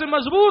تعالیٰ سے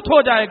مضبوط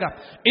ہو جائے گا،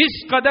 اس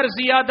قدر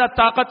زیادہ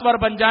طاقتور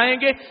بن جائیں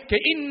گے کہ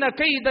ان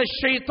کید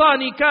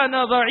الشیطان کان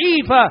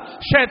ضعیفا،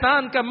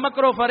 شیطان کا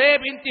مکر و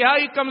فریب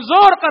انتہائی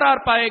کمزور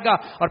قرار پائے گا،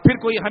 اور پھر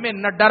کوئی ہمیں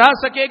نہ ڈرا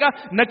سکے گا،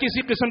 نہ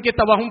کسی قسم کے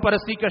توہم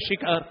پرستی کا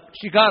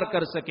شکار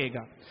کر سکے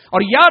گا.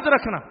 اور یاد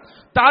رکھنا،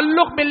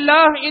 تعلق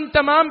باللہ ان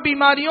تمام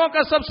بیماریوں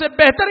کا سب سے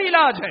بہتر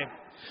علاج ہے.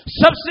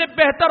 سب سے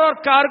بہتر اور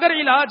کارگر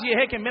علاج یہ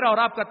ہے کہ میرا اور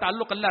آپ کا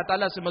تعلق اللہ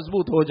تعالیٰ سے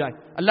مضبوط ہو جائے.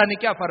 اللہ نے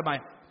کیا فرمایا؟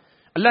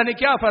 اللہ نے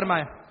کیا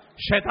فرمایا؟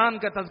 شیطان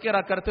کا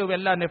تذکرہ کرتے ہوئے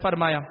اللہ نے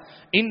فرمایا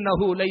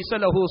انہ لیس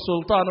لہ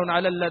سلطان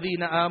علی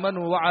الذین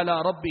آمنوا وعلی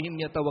ربہم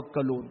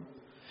یتوکلون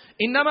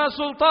انما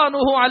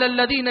سلطانہ علی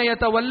الذین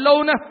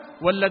یتولونہ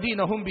والذین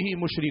هم بہ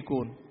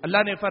مشرکون.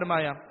 اللہ نے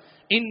فرمایا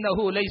انہ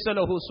لیس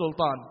لہ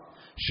سلطان،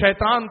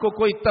 شیطان کو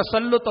کوئی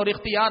تسلط اور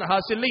اختیار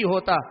حاصل نہیں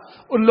ہوتا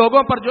ان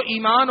لوگوں پر جو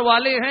ایمان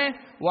والے ہیں،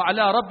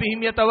 وعلی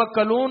ربہم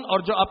یتوکلون، اور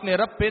جو اپنے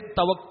رب پہ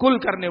توکل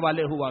کرنے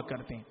والے ہوا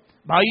کرتے ہیں.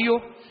 بھائیو،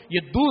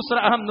 یہ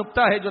دوسرا اہم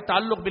نقطہ ہے جو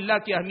تعلق باللہ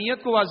کی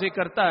اہمیت کو واضح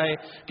کرتا ہے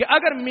کہ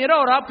اگر میرا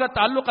اور آپ کا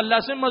تعلق اللہ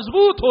سے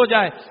مضبوط ہو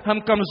جائے، ہم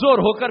کمزور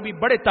ہو کر بھی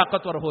بڑے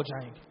طاقتور ہو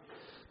جائیں گے.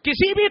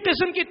 کسی بھی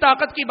قسم کی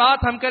طاقت کی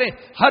بات ہم کریں،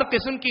 ہر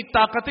قسم کی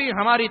طاقتیں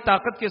ہماری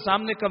طاقت کے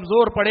سامنے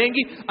کمزور پڑیں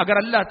گی اگر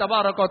اللہ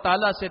تبارک و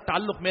تعالیٰ سے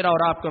تعلق میرا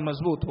اور آپ کا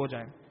مضبوط ہو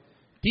جائے.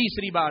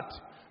 تیسری بات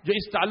جو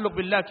اس تعلق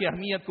باللہ کی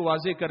اہمیت کو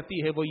واضح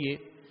کرتی ہے وہ یہ،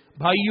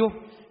 بھائیو،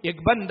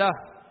 ایک بندہ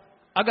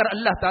اگر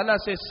اللہ تعالیٰ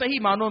سے صحیح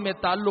معنوں میں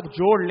تعلق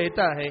جوڑ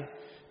لیتا ہے،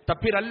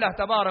 تب پھر اللہ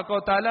تبارک و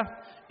تعالیٰ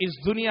اس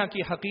دنیا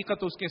کی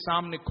حقیقت اس کے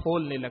سامنے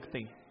کھولنے لگتے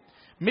ہیں.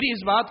 میری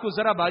اس بات کو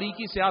ذرا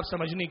باریکی سے آپ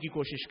سمجھنے کی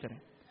کوشش کریں.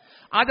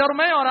 آج اور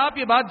میں اور آپ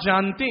یہ بات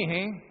جانتے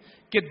ہیں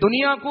کہ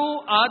دنیا کو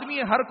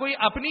آدمی ہر کوئی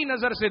اپنی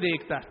نظر سے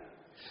دیکھتا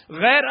ہے.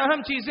 غیر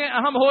اہم چیزیں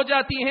اہم ہو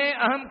جاتی ہیں،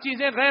 اہم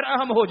چیزیں غیر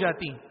اہم ہو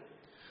جاتی ہیں.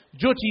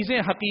 جو چیزیں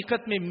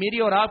حقیقت میں میری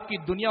اور آپ کی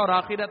دنیا اور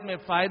آخرت میں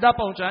فائدہ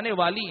پہنچانے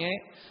والی ہیں،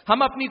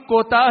 ہم اپنی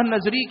کوتاہ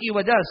نظری کی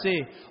وجہ سے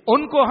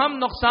ان کو ہم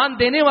نقصان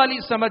دینے والی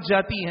سمجھ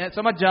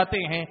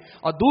جاتے ہیں.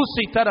 اور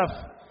دوسری طرف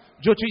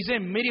جو چیزیں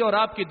میری اور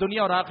آپ کی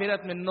دنیا اور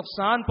آخرت میں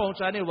نقصان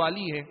پہنچانے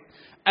والی ہیں،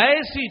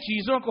 ایسی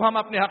چیزوں کو ہم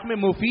اپنے حق میں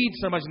مفید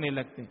سمجھنے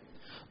لگتے ہیں.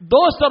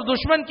 دوست اور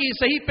دشمن کی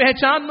صحیح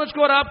پہچان مجھ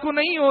کو اور آپ کو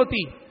نہیں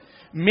ہوتی.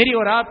 میری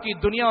اور آپ کی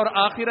دنیا اور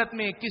آخرت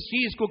میں کس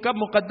چیز کو کب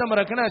مقدم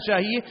رکھنا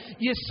چاہیے،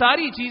 یہ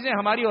ساری چیزیں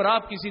ہماری اور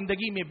آپ کی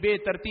زندگی میں بے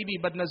ترتیبی،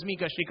 بد نظمی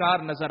کا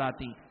شکار نظر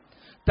آتی.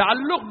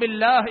 تعلق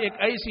باللہ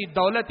ایک ایسی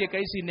دولت، ایک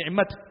ایسی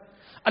نعمت،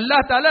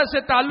 اللہ تعالیٰ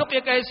سے تعلق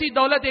ایک ایسی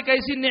دولت، ایک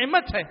ایسی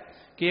نعمت ہے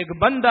کہ ایک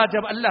بندہ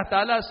جب اللہ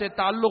تعالیٰ سے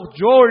تعلق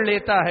جوڑ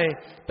لیتا ہے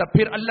تب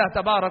پھر اللہ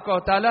تبارک و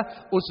تعالیٰ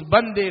اس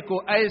بندے کو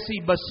ایسی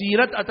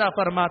بصیرت عطا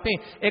فرماتے ہیں،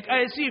 ایک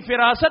ایسی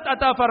فراست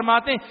عطا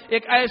فرماتے ہیں،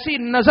 ایک ایسی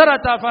نظر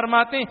عطا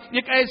فرماتے ہیں،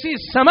 ایک ایسی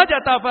سمجھ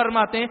عطا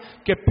فرماتے ہیں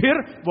کہ پھر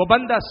وہ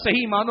بندہ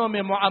صحیح معنوں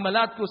میں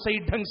معاملات کو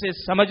صحیح ڈھنگ سے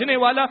سمجھنے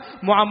والا،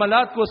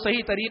 معاملات کو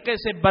صحیح طریقے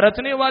سے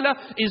برتنے والا،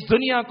 اس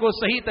دنیا کو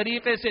صحیح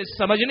طریقے سے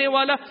سمجھنے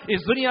والا،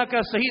 اس دنیا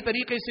کا صحیح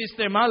طریقے سے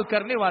استعمال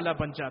کرنے والا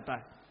بن جاتا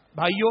ہے.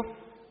 بھائیو،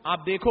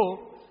 آپ دیکھو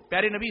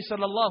پیارے نبی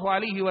صلی اللہ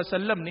علیہ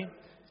وسلم نے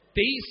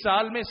 23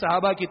 سال میں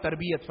صحابہ کی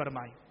تربیت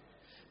فرمائی.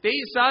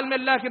 23 سال میں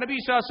اللہ کے نبی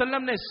صلی اللہ علیہ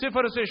وسلم نے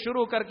صفر سے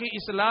شروع کر کے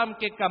اسلام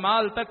کے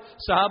کمال تک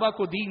صحابہ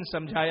کو دین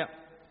سمجھایا.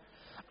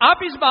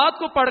 آپ اس بات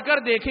کو پڑھ کر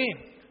دیکھیں،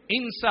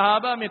 ان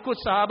صحابہ میں کچھ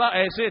صحابہ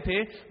ایسے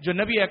تھے جو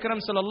نبی اکرم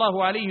صلی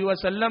اللہ علیہ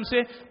وسلم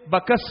سے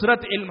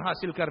بکثرت علم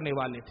حاصل کرنے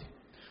والے تھے،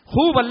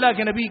 خوب اللہ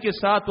کے نبی کے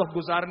ساتھ وقت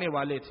گزارنے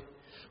والے تھے.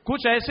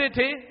 کچھ ایسے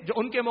تھے جو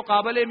ان کے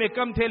مقابلے میں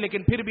کم تھے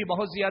لیکن پھر بھی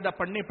بہت زیادہ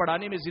پڑھنے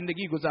پڑھانے میں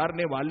زندگی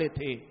گزارنے والے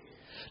تھے.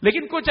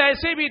 لیکن کچھ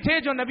ایسے بھی تھے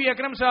جو نبی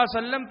اکرم صلی اللہ علیہ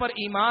وسلم پر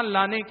ایمان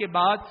لانے کے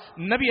بعد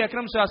نبی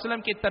اکرم صلی اللہ علیہ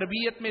وسلم کی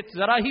تربیت میں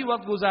ذرا ہی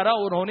وقت گزارا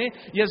انہوں نے،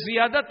 یا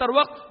زیادہ تر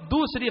وقت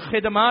دوسری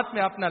خدمات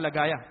میں اپنا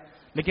لگایا.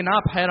 لیکن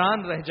آپ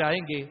حیران رہ جائیں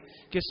گے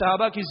کہ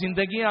صحابہ کی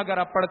زندگیاں اگر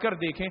آپ پڑھ کر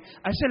دیکھیں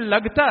ایسے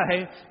لگتا ہے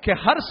کہ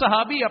ہر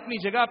صحابی اپنی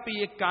جگہ پہ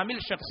ایک کامل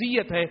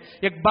شخصیت ہے،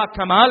 ایک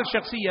باکمال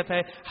شخصیت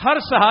ہے. ہر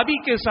صحابی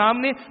کے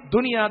سامنے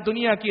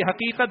دنیا کی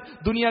حقیقت،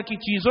 دنیا کی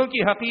چیزوں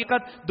کی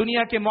حقیقت،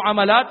 دنیا کے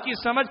معاملات کی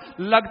سمجھ،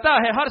 لگتا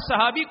ہے ہر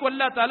صحابی کو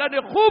اللہ تعالیٰ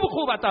نے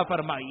خوب عطا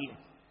فرمائی ہے.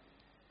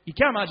 یہ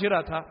کیا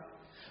ماجرا تھا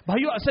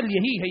بھائیو؟ اصل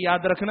یہی ہے،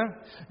 یاد رکھنا،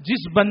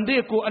 جس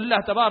بندے کو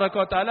اللہ تبارک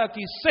و تعالیٰ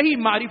کی صحیح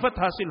معرفت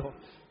حاصل ہو،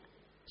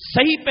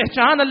 صحیح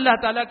پہچان اللہ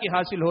تعالیٰ کی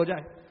حاصل ہو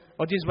جائے،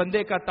 اور جس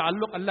بندے کا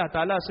تعلق اللہ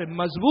تعالیٰ سے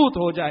مضبوط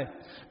ہو جائے.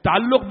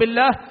 تعلق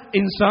باللہ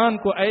انسان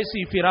کو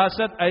ایسی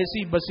فراست،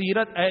 ایسی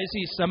بصیرت،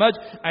 ایسی سمجھ،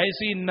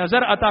 ایسی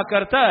نظر عطا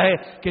کرتا ہے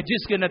کہ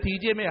جس کے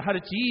نتیجے میں ہر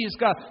چیز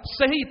کا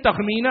صحیح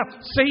تخمینہ،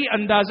 صحیح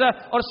اندازہ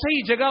اور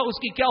صحیح جگہ اس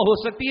کی کیا ہو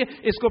سکتی ہے،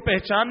 اس کو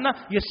پہچاننا،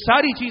 یہ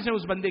ساری چیزیں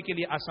اس بندے کے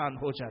لیے آسان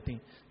ہو جاتی ہیں.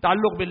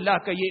 تعلق باللہ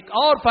کا یہ ایک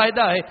اور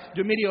فائدہ ہے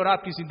جو میری اور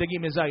آپ کی زندگی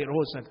میں ظاہر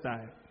ہو سکتا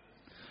ہے.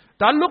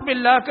 تعلق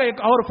باللہ کا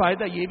ایک اور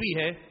فائدہ یہ بھی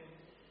ہے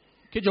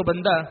کہ جو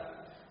بندہ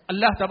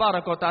اللہ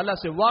تبارک و تعالیٰ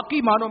سے واقعی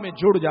معنوں میں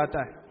جڑ جاتا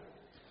ہے،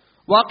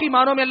 واقعی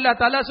معنوں میں اللہ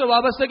تعالیٰ سے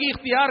وابستگی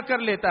اختیار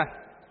کر لیتا ہے،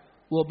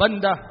 وہ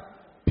بندہ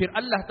پھر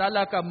اللہ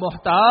تعالیٰ کا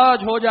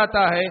محتاج ہو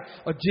جاتا ہے،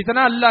 اور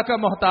جتنا اللہ کا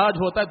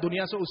محتاج ہوتا ہے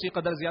دنیا سے اسی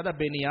قدر زیادہ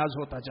بے نیاز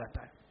ہوتا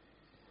جاتا ہے.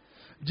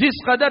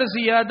 جس قدر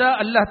زیادہ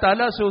اللہ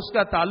تعالیٰ سے اس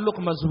کا تعلق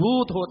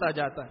مضبوط ہوتا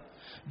جاتا ہے،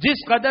 جس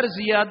قدر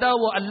زیادہ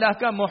وہ اللہ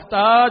کا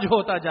محتاج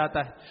ہوتا جاتا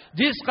ہے،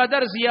 جس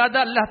قدر زیادہ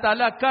اللہ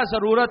تعالیٰ کا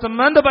ضرورت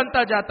مند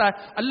بنتا جاتا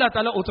ہے، اللہ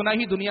تعالیٰ اتنا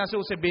ہی دنیا سے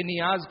اسے بے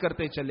نیاز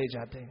کرتے چلے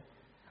جاتے ہیں.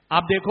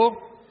 آپ دیکھو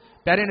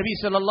پیارے نبی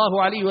صلی اللہ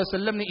علیہ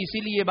وسلم نے اسی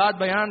لیے یہ بات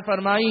بیان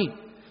فرمائی،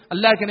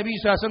 اللہ کے نبی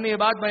صلی اللہ علیہ وسلم نے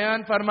یہ بات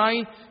بیان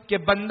فرمائی کہ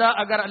بندہ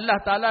اگر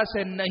اللہ تعالیٰ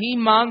سے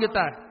نہیں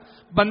مانگتا ہے،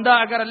 بندہ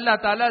اگر اللہ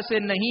تعالیٰ سے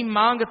نہیں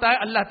مانگتا ہے،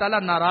 اللہ تعالیٰ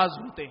ناراض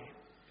ہوتے ہیں.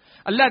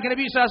 اللہ کے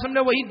نبی صلی اللہ علیہ وسلم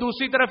نے وہی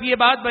دوسری طرف یہ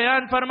بات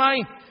بیان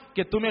فرمائی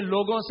کہ تمہیں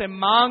لوگوں سے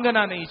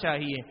مانگنا نہیں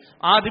چاہیے.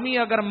 آدمی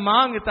اگر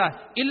مانگتا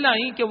ہے، الا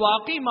ہی کہ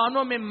واقعی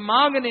معنوں میں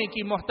مانگنے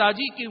کی،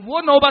 محتاجی کی وہ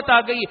نوبت آ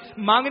گئی،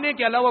 مانگنے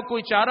کے علاوہ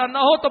کوئی چارہ نہ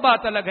ہو تو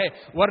بات الگ ہے،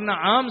 ورنہ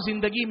عام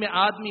زندگی میں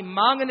آدمی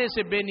مانگنے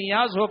سے بے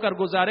نیاز ہو کر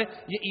گزارے،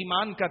 یہ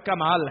ایمان کا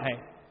کمال ہے.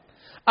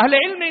 اہل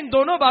علم نے ان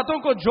دونوں باتوں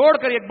کو جوڑ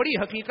کر ایک بڑی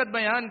حقیقت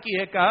بیان کی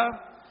ہے. کہا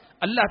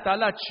اللہ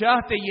تعالیٰ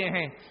چاہتے یہ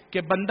ہیں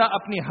کہ بندہ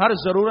اپنی ہر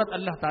ضرورت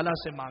اللہ تعالیٰ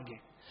سے مانگے،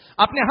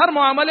 اپنے ہر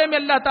معاملے میں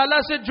اللہ تعالیٰ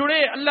سے جڑے،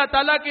 اللہ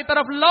تعالیٰ کی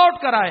طرف لوٹ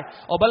کر آئے.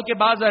 اور بلکہ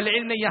بعض اہل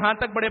علم نے یہاں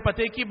تک بڑے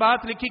پتے کی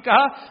بات لکھی،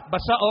 کہا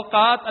بسا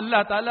اوقات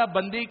اللہ تعالیٰ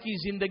بندے کی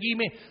زندگی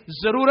میں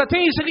ضرورتیں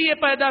اس لیے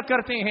پیدا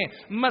کرتے ہیں،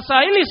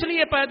 مسائل اس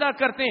لیے پیدا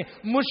کرتے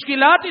ہیں،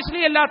 مشکلات اس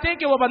لیے لاتے ہیں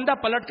کہ وہ بندہ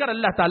پلٹ کر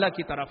اللہ تعالیٰ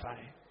کی طرف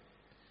آئے.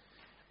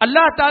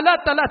 اللہ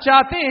تعالیٰ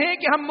چاہتے ہیں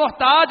کہ ہم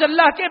محتاج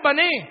اللہ کے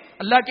بنیں،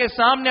 اللہ کے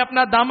سامنے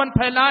اپنا دامن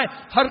پھیلائیں،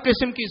 ہر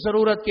قسم کی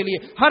ضرورت کے لیے،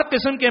 ہر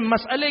قسم کے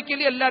مسئلے کے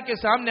لیے اللہ کے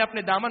سامنے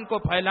اپنے دامن کو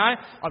پھیلائیں.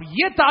 اور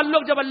یہ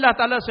تعلق جب اللہ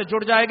تعالیٰ سے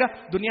جڑ جائے گا،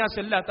 دنیا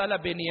سے اللہ تعالیٰ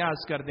بے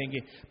نیاز کر دیں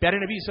گے. پیارے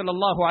نبی صلی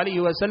اللہ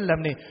علیہ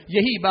وسلم نے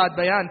یہی بات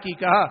بیان کی،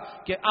 کہا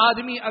کہ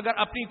آدمی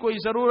اگر اپنی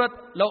کوئی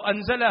ضرورت لو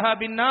انزلها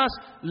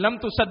بالناس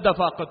لم تصد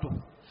فاقته،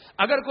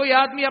 اگر کوئی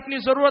آدمی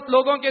اپنی ضرورت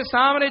لوگوں کے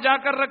سامنے جا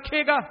کر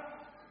رکھے گا،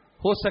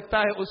 ہو سکتا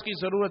ہے اس کی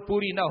ضرورت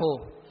پوری نہ ہو،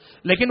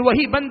 لیکن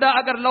وہی بندہ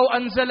اگر لو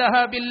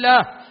انزلها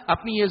باللہ،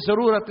 اپنی یہ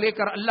ضرورت لے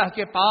کر اللہ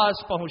کے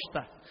پاس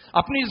پہنچتا ہے،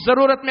 اپنی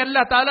ضرورت میں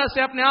اللہ تعالیٰ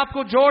سے اپنے آپ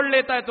کو جوڑ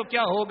لیتا ہے، تو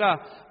کیا ہوگا؟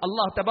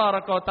 اللہ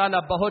تبارک و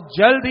تعالیٰ بہت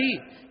جلد ہی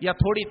یا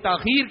تھوڑی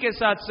تاخیر کے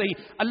ساتھ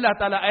صحیح، اللہ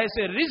تعالیٰ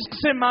ایسے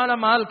رزق سے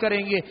مالا مال کریں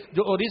گے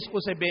جو وہ رزق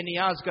اسے بے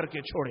نیاز کر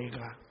کے چھوڑے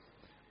گا.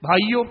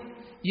 بھائیو،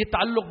 یہ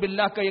تعلق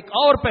باللہ کا ایک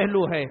اور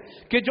پہلو ہے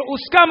کہ جو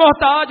اس کا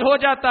محتاج ہو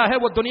جاتا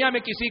ہے وہ دنیا میں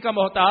کسی کا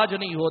محتاج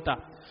نہیں ہوتا.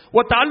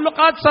 وہ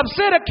تعلقات سب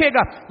سے رکھے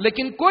گا،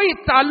 لیکن کوئی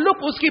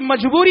تعلق اس کی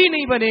مجبوری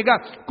نہیں بنے گا،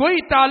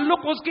 کوئی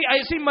تعلق اس کی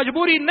ایسی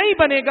مجبوری نہیں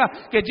بنے گا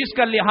کہ جس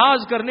کا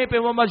لحاظ کرنے پہ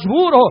وہ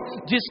مجبور ہو،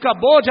 جس کا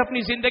بوجھ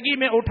اپنی زندگی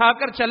میں اٹھا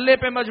کر چلنے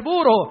پہ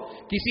مجبور ہو.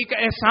 کسی کا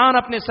احسان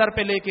اپنے سر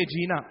پہ لے کے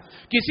جینا،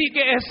 کسی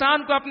کے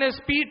احسان کو اپنے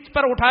پیٹھ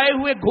پر اٹھائے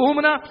ہوئے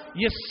گھومنا،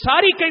 یہ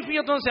ساری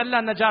کیفیتوں سے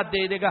اللہ نجات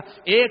دے دے گا.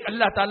 ایک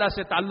اللہ تعالیٰ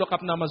سے تعلق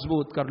اپنا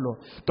مضبوط کر لو،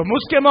 تم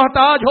اس کے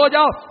محتاج ہو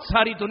جاؤ،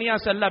 ساری دنیا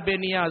سے اللہ بے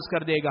نیاز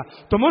کر دے گا.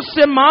 تم اس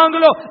سے مانگ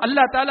لو،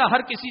 اللہ تعالیٰ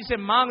ہر کسی سے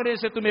مانگنے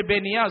سے تمہیں بے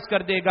نیاز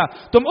کر دے گا.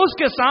 تم اس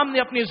کے سامنے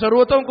اپنی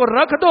ضرورتوں کو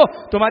رکھ دو،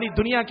 تمہاری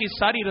دنیا کی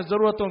ساری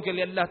ضرورتوں کے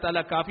لیے اللہ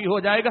تعالیٰ کافی ہو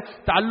جائے گا.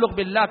 تعلق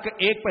باللہ کا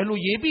ایک پہلو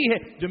یہ بھی ہے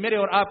جو میرے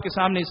اور آپ کے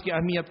سامنے اس کی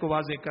اہمیت کو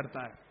واضح کرتا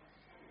ہے.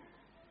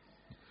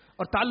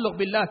 اور تعلق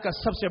باللہ کا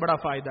سب سے بڑا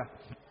فائدہ،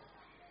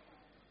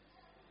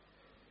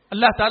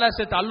 اللہ تعالیٰ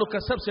سے تعلق کا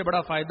سب سے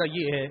بڑا فائدہ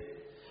یہ ہے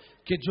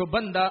کہ جو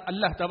بندہ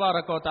اللہ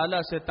تبارک و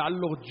تعالیٰ سے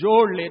تعلق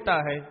جوڑ لیتا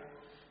ہے،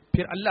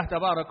 پھر اللہ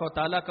تبارک و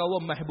تعالیٰ کا وہ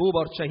محبوب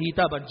اور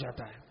چہیتا بن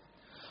جاتا ہے.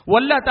 وہ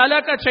اللہ تعالیٰ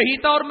کا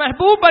چہیتا اور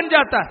محبوب بن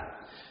جاتا ہے.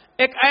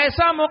 ایک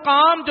ایسا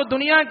مقام جو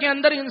دنیا کے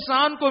اندر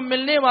انسان کو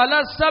ملنے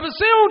والا سب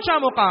سے اونچا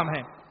مقام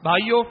ہے.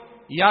 بھائیو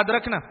یاد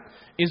رکھنا،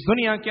 اس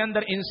دنیا کے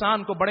اندر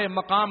انسان کو بڑے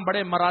مقام،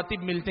 بڑے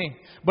مراتب ملتے ہیں،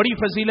 بڑی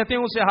فضیلتیں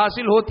اسے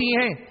حاصل ہوتی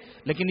ہیں،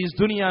 لیکن اس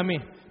دنیا میں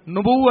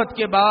نبوت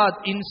کے بعد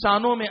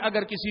انسانوں میں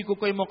اگر کسی کو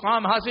کوئی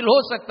مقام حاصل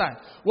ہو سکتا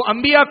ہے وہ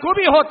انبیاء کو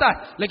بھی ہوتا ہے،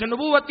 لیکن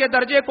نبوت کے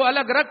درجے کو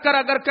الگ رکھ کر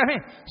اگر کہیں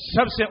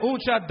سب سے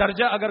اونچا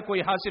درجہ اگر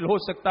کوئی حاصل ہو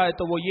سکتا ہے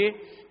تو وہ یہ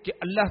کہ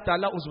اللہ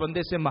تعالیٰ اس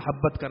بندے سے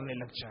محبت کرنے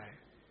لگ جائے۔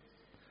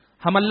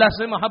 ہم اللہ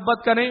سے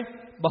محبت کریں،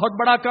 بہت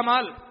بڑا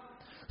کمال۔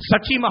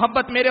 سچی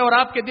محبت میرے اور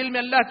آپ کے دل میں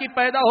اللہ کی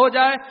پیدا ہو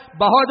جائے،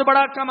 بہت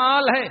بڑا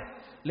کمال ہے۔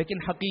 لیکن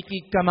حقیقی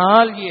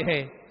کمال یہ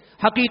ہے،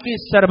 حقیقی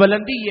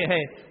سربلندی یہ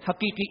ہے،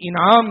 حقیقی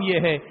انعام یہ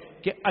ہے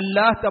کہ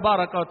اللہ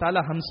تبارک و تعالی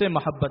ہم سے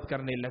محبت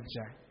کرنے لگ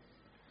جائے۔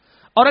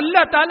 اور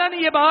اللہ تعالیٰ نے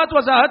یہ بات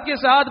وضاحت کے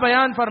ساتھ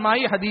بیان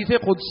فرمائی حدیث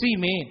قدسی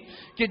میں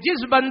کہ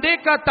جس بندے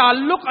کا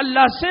تعلق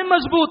اللہ سے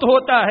مضبوط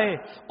ہوتا ہے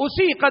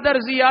اسی قدر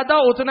زیادہ،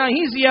 اتنا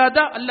ہی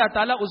زیادہ اللہ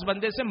تعالیٰ اس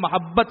بندے سے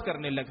محبت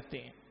کرنے لگتے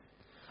ہیں،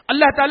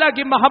 اللہ تعالیٰ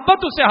کی محبت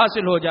اسے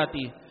حاصل ہو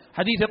جاتی ہے۔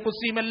 حدیث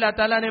قدسی میں اللہ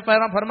تعالیٰ نے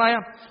فرمایا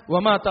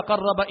وَمَا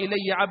تَقَرَّبَ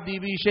إِلَيَّ عَبْدِي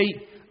بِشَيْءٍ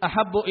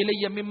أَحَبُّ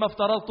إِلَيَّ مِمَّا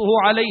افْتَرَضْتُهُ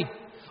عَلَيْهِ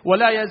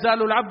وَلَا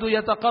يَزَالُ الْعَبْدُ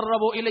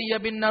يَتَقَرَّبُ إِلَيَّ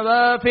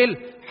بِالنَّوَافِلِ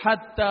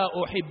حَتَّى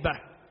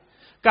أُحِبَّهُ۔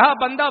 کہا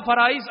بندہ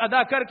فرائض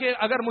ادا کر کے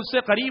اگر مجھ سے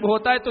قریب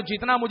ہوتا ہے تو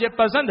جتنا مجھے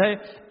پسند ہے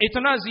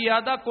اتنا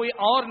زیادہ کوئی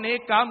اور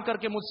نیک کام کر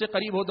کے مجھ سے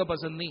قریب ہو تو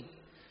پسند نہیں۔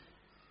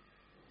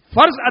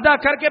 فرض ادا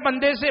کر کے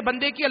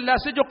بندے کی اللہ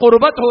سے جو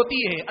قربت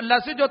ہوتی ہے، اللہ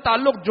سے جو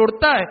تعلق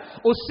جڑتا ہے،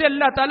 اس سے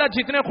اللہ تعالیٰ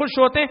جتنے خوش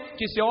ہوتے ہیں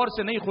کسی اور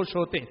سے نہیں خوش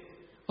ہوتے۔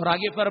 اور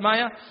آگے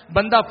فرمایا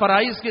بندہ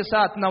فرائض کے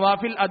ساتھ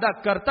نوافل ادا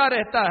کرتا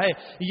رہتا ہے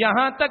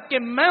یہاں تک کہ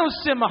میں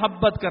اس سے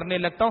محبت کرنے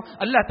لگتا ہوں،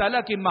 اللہ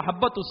تعالیٰ کی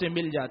محبت اسے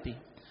مل جاتی۔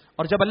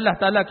 اور جب اللہ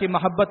تعالیٰ کی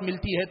محبت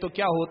ملتی ہے تو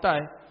کیا ہوتا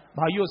ہے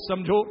بھائیو؟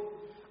 سمجھو،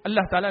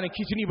 اللہ تعالیٰ نے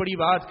کتنی بڑی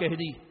بات کہہ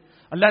دی۔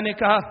 اللہ نے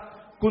کہا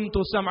کنت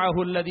سمعہ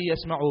الذی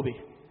یسمع بہ،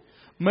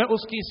 میں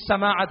اس کی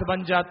سماعت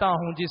بن جاتا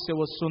ہوں جس سے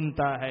وہ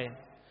سنتا ہے،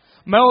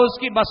 میں اس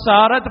کی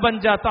بصارت بن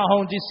جاتا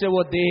ہوں جس سے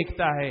وہ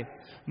دیکھتا ہے،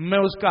 میں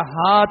اس کا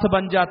ہاتھ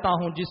بن جاتا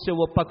ہوں جس سے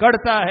وہ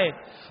پکڑتا ہے،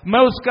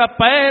 میں اس کا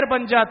پیر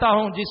بن جاتا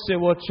ہوں جس سے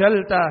وہ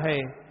چلتا ہے۔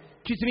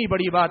 کتنی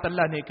بڑی بات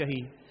اللہ نے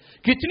کہی،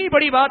 کتنی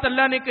بڑی بات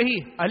اللہ نے کہی۔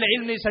 اہل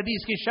علم نے اس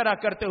حدیث کی شرح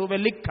کرتے ہوئے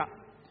لکھا،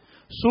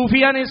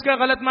 صوفیہ نے اس کا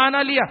غلط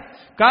معنی لیا،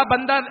 کہا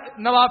بندہ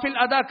نوافل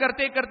ادا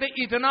کرتے کرتے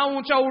اتنا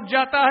اونچا اٹھ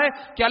جاتا ہے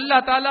کہ اللہ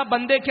تعالیٰ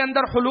بندے کے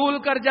اندر حلول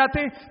کر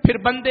جاتے، پھر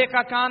بندے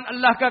کا کان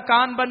اللہ کا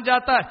کان بن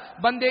جاتا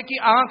ہے، بندے کی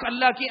آنکھ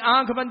اللہ کی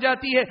آنکھ بن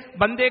جاتی ہے،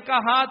 بندے کا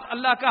ہاتھ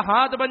اللہ کا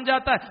ہاتھ بن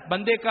جاتا ہے،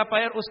 بندے کا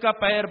پیر اس کا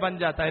پیر بن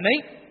جاتا ہے۔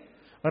 نہیں،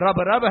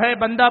 رب رب ہے،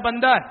 بندہ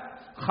بندہ ہے،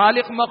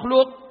 خالق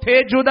مخلوق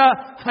تھے جدا،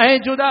 ہیں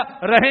جدا،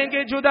 رہیں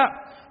گے جدا۔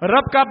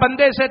 رب کا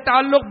بندے سے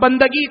تعلق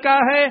بندگی کا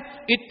ہے،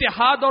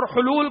 اتحاد اور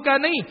حلول کا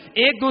نہیں،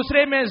 ایک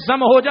دوسرے میں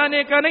ضم ہو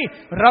جانے کا نہیں۔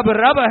 رب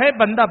رب ہے،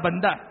 بندہ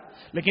بندہ ہے۔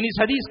 لیکن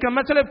اس حدیث کا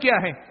مطلب کیا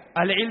ہے؟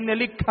 اہل علم نے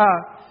لکھا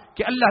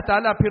کہ اللہ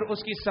تعالیٰ پھر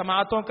اس کی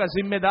سماعتوں کا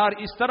ذمہ دار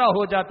اس طرح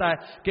ہو جاتا ہے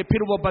کہ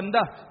پھر وہ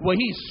بندہ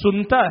وہی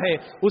سنتا ہے،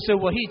 اسے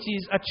وہی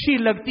چیز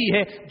اچھی لگتی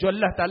ہے جو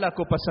اللہ تعالیٰ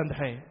کو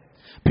پسند ہے،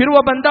 پھر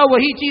وہ بندہ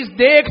وہی چیز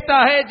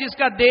دیکھتا ہے جس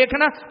کا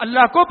دیکھنا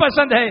اللہ کو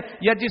پسند ہے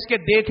یا جس کے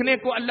دیکھنے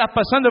کو اللہ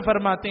پسند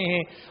فرماتے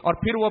ہیں، اور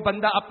پھر وہ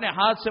بندہ اپنے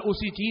ہاتھ سے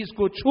اسی چیز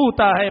کو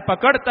چھوتا ہے،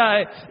 پکڑتا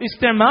ہے،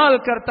 استعمال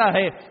کرتا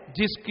ہے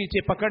جس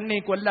کی پکڑنے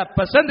کو اللہ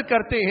پسند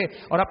کرتے ہیں،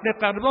 اور اپنے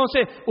قدموں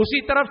سے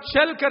اسی طرف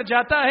چل کر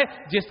جاتا ہے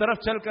جس طرف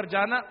چل کر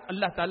جانا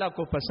اللہ تعالیٰ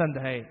کو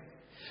پسند ہے۔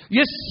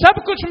 یہ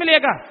سب کچھ ملے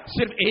گا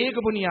صرف ایک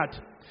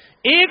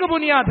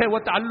بنیاد ہے، وہ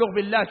تعلق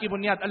باللہ کی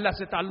بنیاد۔ اللہ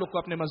سے تعلق کو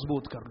اپنے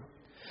مضبوط کر لو،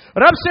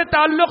 رب سے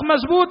تعلق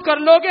مضبوط کر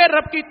لو گے،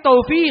 رب کی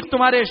توفیق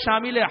تمہارے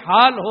شامل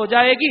حال ہو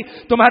جائے گی،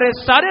 تمہارے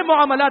سارے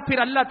معاملات پھر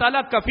اللہ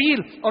تعالیٰ کفیل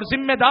اور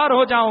ذمہ دار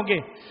ہو جاؤ گے۔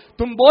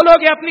 تم بولو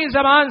گے اپنی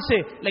زبان سے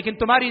لیکن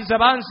تمہاری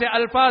زبان سے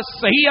الفاظ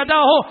صحیح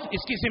ادا ہو،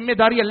 اس کی ذمہ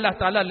داری اللہ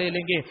تعالیٰ لے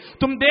لیں گے۔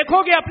 تم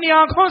دیکھو گے اپنی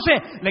آنکھوں سے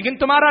لیکن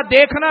تمہارا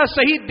دیکھنا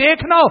صحیح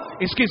دیکھنا ہو،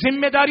 اس کی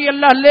ذمہ داری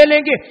اللہ لے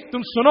لیں گے۔ تم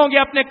سنو گے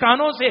اپنے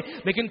کانوں سے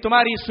لیکن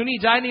تمہاری سنی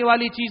جانے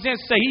والی چیزیں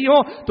صحیح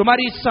ہو،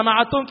 تمہاری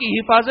سماعتوں کی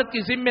حفاظت کی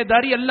ذمہ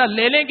داری اللہ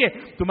لے لیں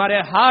گے۔ تمہارے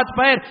ہاتھ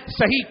پیر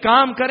صحیح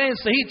کام کریں،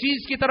 صحیح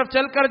چیز کی طرف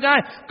چل کر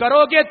جائیں،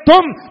 کرو گے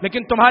تم،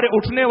 لیکن تمہارے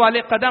اٹھنے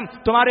والے قدم،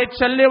 تمہارے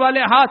چلنے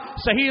والے ہاتھ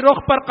صحیح رخ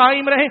پر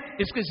قائم رہیں،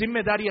 اس کی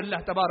ذمہ داری اللہ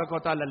تبارک و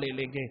تعالی لے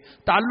لیں گے۔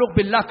 تعلق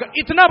باللہ کا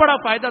اتنا بڑا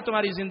فائدہ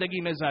تمہاری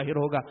زندگی میں ظاہر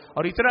ہوگا۔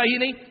 اور اتنا ہی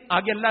نہیں،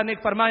 آگے اللہ نے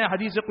فرمایا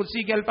حدیث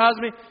قدسی کے الفاظ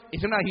میں،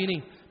 اتنا ہی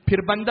نہیں،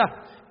 پھر بندہ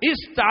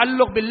اس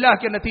تعلق باللہ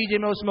کے نتیجے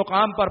میں اس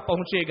مقام پر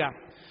پہنچے گا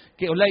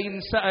کہ لئن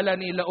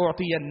سألنی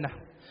لأعطینہ،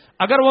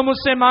 اگر وہ مجھ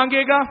سے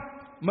مانگے گا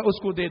میں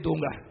اس کو دے دوں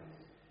گا،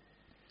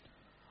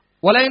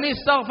 وَلَئِنِ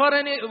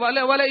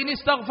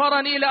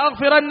اسْتَغْفَرَنِي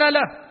لَأَغْفِرَنَّ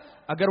لَهُ،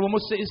 اگر وہ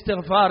مجھ سے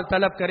استغفار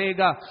طلب کرے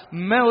گا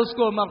میں اس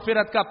کو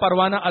مغفرت کا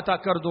پروانہ عطا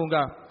کر دوں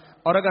گا،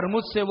 اور اگر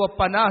مجھ سے وہ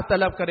پناہ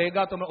طلب کرے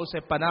گا تو میں اسے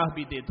پناہ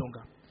بھی دے دوں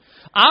گا۔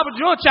 آپ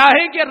جو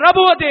چاہیں گے رب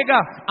وہ دے گا،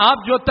 آپ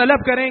جو طلب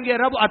کریں گے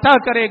رب عطا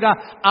کرے گا،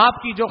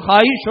 آپ کی جو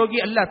خواہش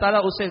ہوگی اللہ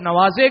تعالیٰ اسے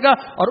نوازے گا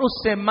اور اس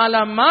سے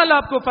مالا مال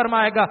آپ کو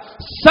فرمائے گا،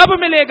 سب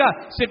ملے گا۔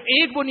 صرف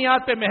ایک بنیاد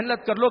پہ محنت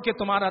کر لو کہ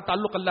تمہارا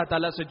تعلق اللہ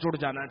تعالیٰ سے جڑ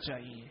جانا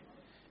چاہیے۔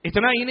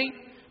 اتنا ہی نہیں،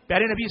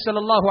 پیارے نبی صلی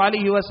اللہ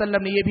علیہ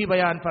وسلم نے یہ بھی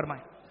بیان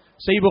فرمایا،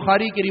 صحیح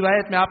بخاری کی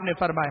روایت میں آپ نے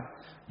فرمایا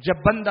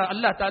جب بندہ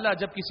اللہ تعالیٰ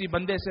جب کسی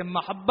بندے سے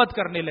محبت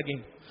کرنے لگیں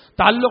گے،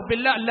 تعلق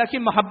باللہ اللہ کی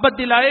محبت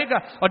دلائے گا،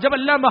 اور جب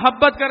اللہ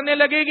محبت کرنے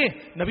لگے گے،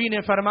 نبی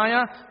نے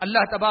فرمایا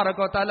اللہ تبارک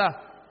و تعالیٰ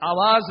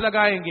آواز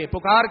لگائیں گے،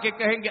 پکار کے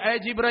کہیں گے اے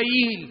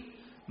جبرائیل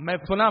میں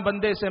فلاں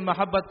بندے سے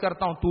محبت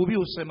کرتا ہوں، تو بھی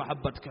اس سے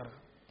محبت کر،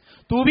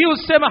 تو بھی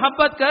اس سے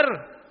محبت کر۔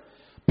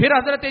 پھر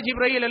حضرت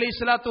جبرائیل علیہ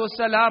الصلوۃ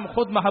والسلام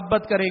خود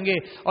محبت کریں گے،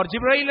 اور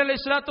جبرائیل علیہ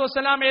الصلوۃ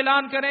والسلام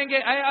اعلان کریں گے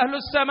اے اہل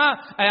السماء،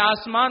 اے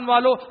آسمان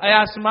والو، اے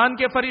آسمان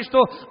کے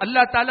فرشتوں،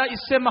 اللہ تعالیٰ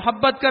اس سے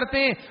محبت کرتے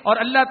ہیں اور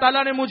اللہ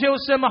تعالیٰ نے مجھے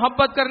اس سے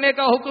محبت کرنے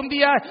کا حکم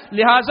دیا ہے،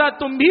 لہٰذا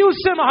تم بھی اس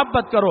سے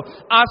محبت کرو۔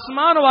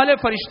 آسمان والے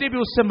فرشتے بھی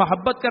اس سے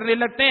محبت کرنے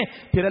لگتے ہیں۔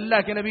 پھر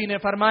اللہ کے نبی نے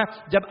فرمایا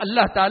جب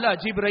اللہ تعالیٰ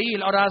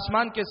جبرائیل اور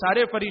آسمان کے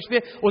سارے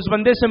فرشتے اس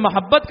بندے سے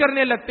محبت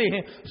کرنے لگتے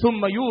ہیں،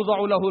 ثم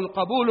یوضع له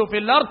القبول فی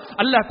الارض،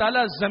 اللہ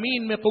تعالیٰ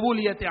زمین میں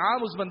قبولیت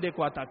عام اس بندے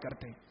کو عطا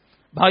کرتے ہیں۔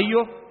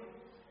 بھائیو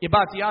یہ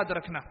بات یاد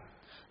رکھنا،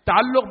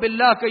 تعلق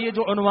باللہ کا یہ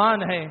جو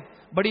عنوان ہے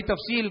بڑی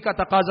تفصیل کا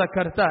تقاضا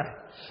کرتا ہے۔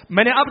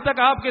 میں نے اب تک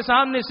آپ کے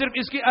سامنے صرف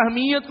اس کی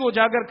اہمیت کو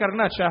اجاگر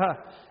کرنا چاہا۔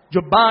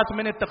 جو بات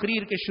میں نے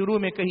تقریر کے شروع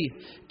میں کہی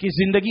کہ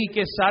زندگی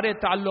کے سارے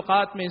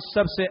تعلقات میں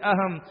سب سے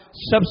اہم،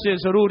 سب سے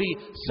ضروری،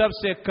 سب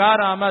سے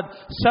کارآمد،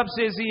 سب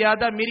سے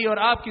زیادہ میری اور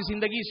آپ کی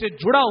زندگی سے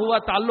جڑا ہوا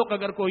تعلق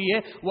اگر کوئی ہے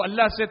وہ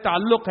اللہ سے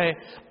تعلق ہے۔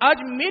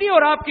 آج میری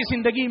اور آپ کی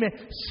زندگی میں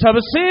سب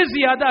سے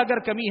زیادہ اگر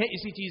کمی ہے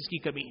اسی چیز کی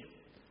کمی ہے۔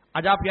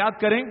 آج آپ یاد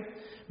کریں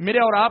میرے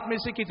اور آپ میں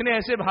سے کتنے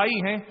ایسے بھائی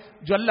ہیں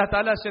جو اللہ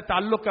تعالیٰ سے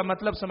تعلق کا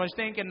مطلب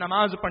سمجھتے ہیں کہ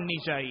نماز پڑھنی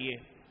چاہیے۔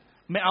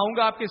 میں آؤں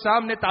گا آپ کے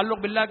سامنے تعلق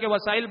باللہ کے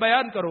وسائل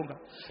بیان کروں گا،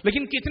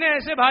 لیکن کتنے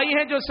ایسے بھائی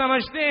ہیں جو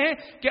سمجھتے ہیں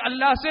کہ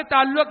اللہ سے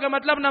تعلق کا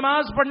مطلب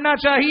نماز پڑھنا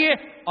چاہیے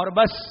اور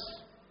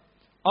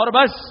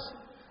بس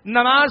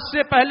نماز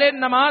سے پہلے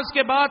نماز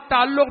کے بعد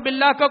تعلق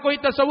باللہ کا کوئی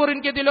تصور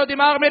ان کے دل و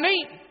دماغ میں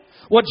نہیں۔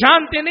 وہ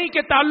جانتے نہیں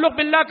کہ تعلق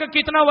باللہ کا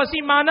کتنا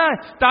وسیع معنی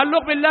ہے،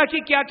 تعلق باللہ کی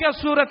کیا کیا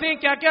صورتیں،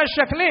 کیا کیا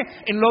شکلیں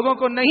ان لوگوں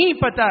کو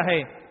نہیں پتا ہے۔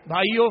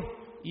 بھائیو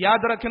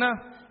یاد رکھنا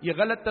یہ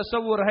غلط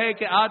تصور ہے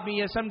کہ آدمی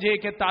یہ سمجھے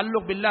کہ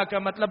تعلق باللہ کا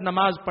مطلب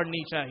نماز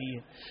پڑھنی چاہیے۔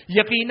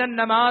 یقیناً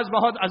نماز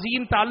بہت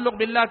عظیم تعلق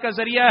باللہ کا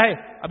ذریعہ ہے،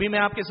 ابھی میں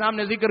آپ کے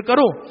سامنے ذکر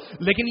کروں،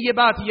 لیکن یہ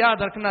بات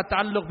یاد رکھنا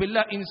تعلق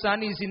باللہ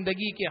انسانی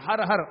زندگی کے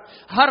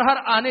ہر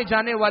آنے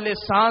جانے والے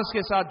سانس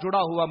کے ساتھ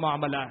جڑا ہوا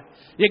معاملہ ہے۔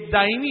 ایک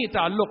دائمی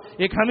تعلق،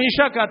 ایک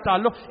ہمیشہ کا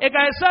تعلق، ایک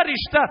ایسا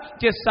رشتہ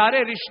کہ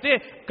سارے رشتے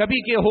کبھی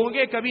کے ہوں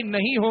گے، کبھی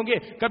نہیں ہوں گے،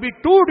 کبھی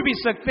ٹوٹ بھی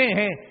سکتے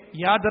ہیں۔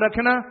 یاد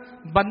رکھنا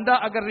بندہ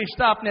اگر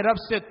رشتہ اپنے رب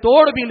سے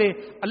توڑ بھی لے،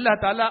 اللہ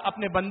تعالیٰ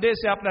اپنے بندے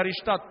سے اپنا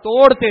رشتہ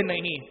توڑتے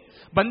نہیں،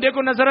 بندے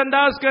کو نظر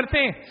انداز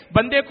کرتے ہیں،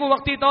 بندے کو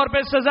وقتی طور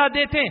پہ سزا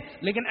دیتے ہیں،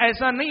 لیکن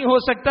ایسا نہیں ہو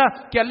سکتا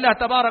کہ اللہ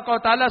تبارک و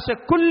تعالیٰ سے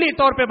کلی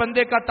طور پہ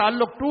بندے کا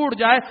تعلق ٹوٹ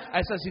جائے۔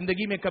 ایسا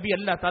زندگی میں کبھی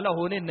اللہ تعالیٰ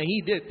ہونے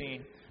نہیں دیتے ہیں۔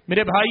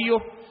 میرے بھائیوں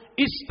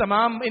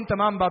ان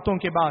تمام باتوں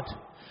کے بعد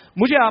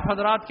مجھے آپ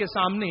حضرات کے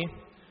سامنے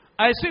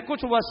ایسے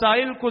کچھ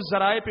وسائل، کچھ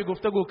ذرائع پہ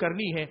گفتگو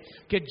کرنی ہے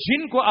کہ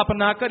جن کو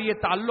اپنا کر یہ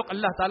تعلق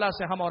اللہ تعالیٰ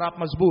سے ہم اور آپ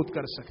مضبوط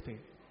کر سکتے ہیں۔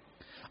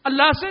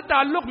 اللہ سے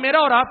تعلق میرا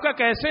اور آپ کا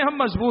کیسے ہم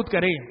مضبوط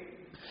کریں،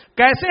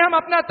 کیسے ہم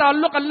اپنا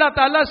تعلق اللہ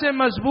تعالیٰ سے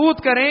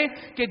مضبوط کریں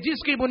کہ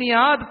جس کی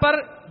بنیاد پر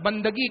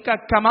بندگی کا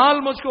کمال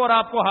مجھ کو اور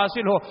آپ کو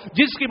حاصل ہو،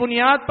 جس کی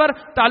بنیاد پر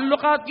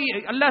تعلقات کی،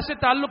 اللہ سے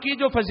تعلق کی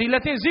جو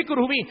فضیلتیں ذکر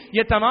ہوئی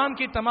یہ تمام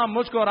کی تمام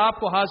مجھ کو اور آپ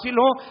کو حاصل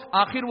ہو۔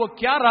 آخر وہ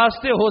کیا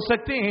راستے ہو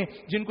سکتے ہیں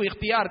جن کو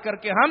اختیار کر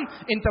کے ہم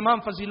ان تمام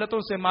فضیلتوں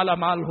سے مالا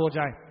مال ہو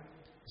جائیں۔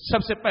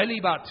 سب سے پہلی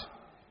بات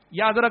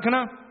یاد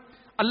رکھنا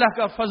اللہ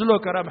کا فضل و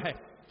کرم ہے،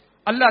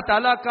 اللہ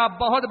تعالیٰ کا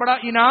بہت بڑا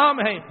انعام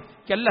ہے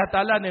کہ اللہ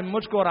تعالیٰ نے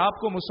مجھ کو اور آپ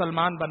کو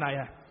مسلمان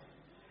بنایا ہے۔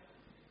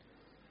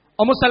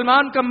 اور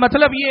مسلمان کا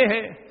مطلب یہ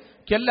ہے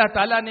کہ اللہ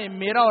تعالیٰ نے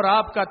میرا اور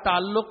آپ کا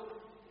تعلق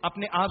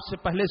اپنے آپ سے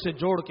پہلے سے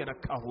جوڑ کے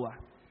رکھا ہوا ہے۔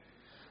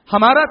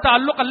 ہمارا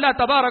تعلق اللہ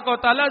تبارک و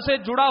تعالیٰ سے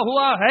جڑا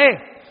ہوا ہے،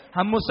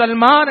 ہم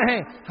مسلمان ہیں،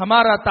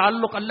 ہمارا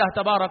تعلق اللہ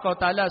تبارک و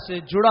تعالیٰ سے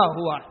جڑا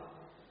ہوا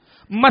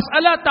ہے۔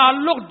 مسئلہ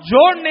تعلق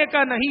جوڑنے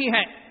کا نہیں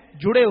ہے،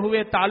 جڑے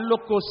ہوئے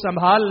تعلق کو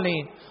سنبھالنے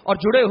اور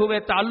جڑے ہوئے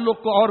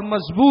تعلق کو اور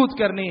مضبوط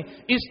کرنے،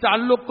 اس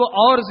تعلق کو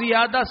اور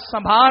زیادہ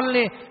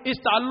سنبھالنے،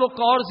 اس تعلق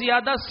کو اور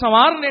زیادہ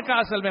سنوارنے کا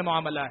اصل میں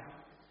معاملہ ہے۔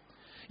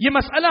 یہ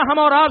مسئلہ ہم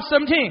اور آپ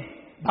سمجھیں۔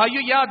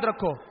 بھائیو یاد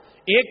رکھو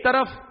ایک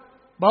طرف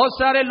بہت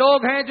سارے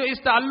لوگ ہیں جو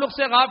اس تعلق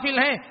سے غافل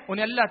ہیں،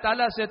 انہیں اللہ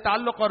تعالیٰ سے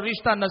تعلق اور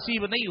رشتہ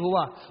نصیب نہیں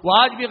ہوا، وہ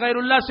آج بھی غیر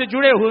اللہ سے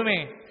جڑے ہوئے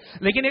ہیں۔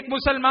 لیکن ایک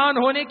مسلمان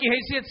ہونے کی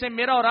حیثیت سے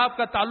میرا اور آپ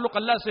کا تعلق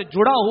اللہ سے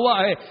جڑا ہوا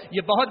ہے،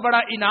 یہ بہت بڑا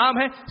انعام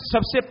ہے۔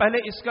 سب سے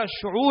پہلے اس کا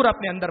شعور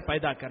اپنے اندر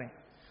پیدا کریں۔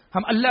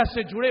 ہم اللہ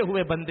سے جڑے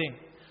ہوئے بندے ہیں،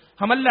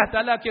 ہم اللہ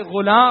تعالیٰ کے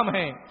غلام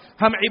ہیں،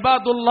 ہم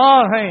عباد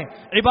اللہ ہیں،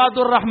 عباد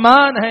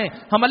الرحمن ہیں،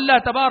 ہم اللہ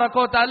تبارک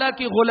و تعالیٰ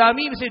کی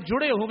غلامی سے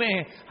جڑے ہوئے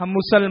ہیں، ہم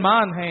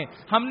مسلمان ہیں،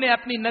 ہم نے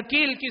اپنی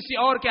نکیل کسی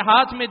اور کے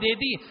ہاتھ میں دے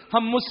دی،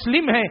 ہم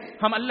مسلم ہیں،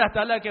 ہم اللہ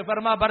تعالیٰ کے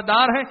فرما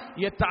بردار ہیں۔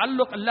 یہ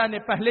تعلق اللہ نے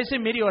پہلے سے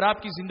میری اور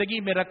آپ کی زندگی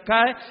میں رکھا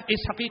ہے،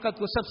 اس حقیقت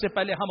کو سب سے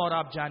پہلے ہم اور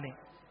آپ جانیں،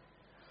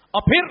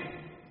 اور پھر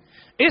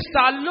اس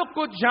تعلق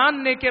کو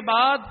جاننے کے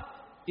بعد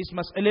اس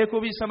مسئلے کو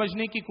بھی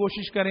سمجھنے کی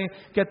کوشش کریں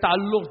کہ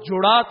تعلق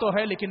جڑا تو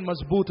ہے لیکن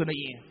مضبوط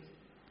نہیں ہے،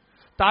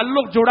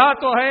 تعلق جڑا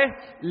تو ہے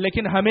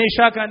لیکن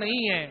ہمیشہ کا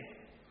نہیں ہے.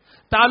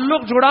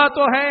 تعلق جڑا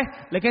تو ہے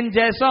لیکن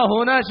جیسا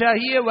ہونا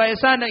چاہیے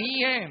ویسا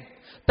نہیں ہے.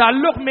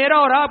 تعلق میرا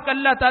اور آپ کا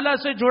اللہ تعالیٰ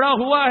سے جڑا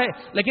ہوا ہے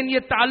لیکن یہ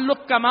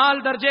تعلق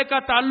کمال درجے کا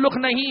تعلق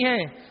نہیں ہے.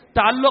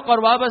 تعلق اور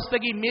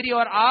وابستگی میری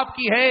اور آپ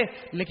کی ہے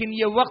لیکن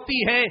یہ وقتی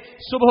ہے,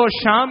 صبح و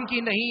شام کی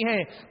نہیں ہے.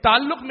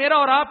 تعلق میرا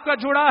اور آپ کا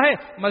جڑا ہے,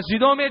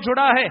 مسجدوں میں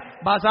جڑا ہے,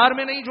 بازار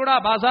میں نہیں جڑا.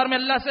 بازار میں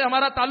اللہ سے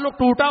ہمارا تعلق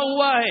ٹوٹا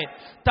ہوا ہے.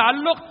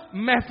 تعلق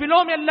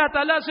محفلوں میں اللہ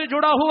تعالیٰ سے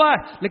جڑا ہوا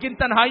ہے لیکن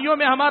تنہائیوں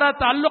میں ہمارا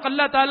تعلق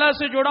اللہ تعالیٰ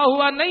سے جڑا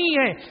ہوا نہیں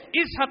ہے.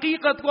 اس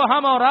حقیقت کو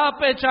ہم اور آپ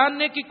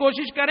پہچاننے کی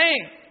کوشش کریں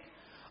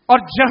اور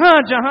جہاں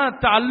جہاں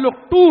تعلق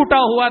ٹوٹا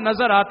ہوا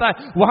نظر آتا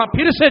ہے وہاں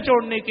پھر سے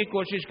جوڑنے کی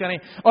کوشش کریں,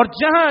 اور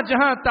جہاں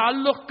جہاں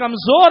تعلق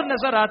کمزور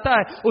نظر آتا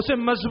ہے اسے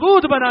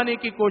مضبوط بنانے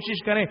کی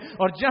کوشش کریں,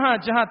 اور جہاں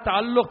جہاں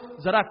تعلق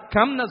ذرا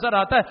کم نظر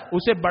آتا ہے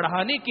اسے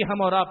بڑھانے کی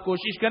ہم اور آپ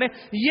کوشش کریں.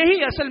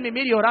 یہی اصل میں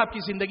میری اور آپ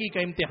کی زندگی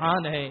کا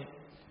امتحان ہے.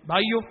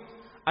 بھائیو,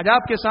 آج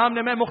آپ کے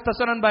سامنے میں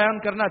مختصراً بیان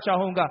کرنا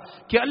چاہوں گا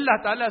کہ اللہ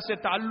تعالیٰ سے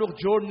تعلق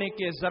جوڑنے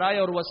کے ذرائع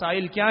اور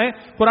وسائل کیا ہیں.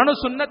 قرآن و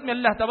سنت میں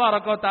اللہ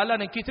تبارک و تعالیٰ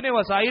نے کتنے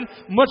وسائل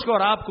مجھ کو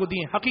اور آپ کو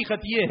دیے.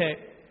 حقیقت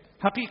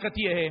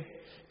یہ ہے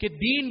کہ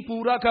دین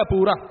پورا کا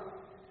پورا,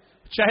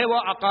 چاہے وہ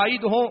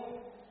عقائد ہوں,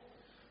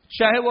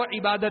 چاہے وہ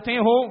عبادتیں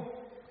ہوں,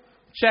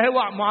 چاہے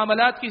وہ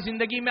معاملات کی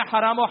زندگی میں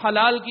حرام و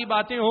حلال کی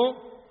باتیں ہوں,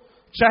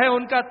 چاہے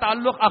ان کا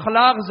تعلق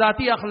اخلاق,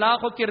 ذاتی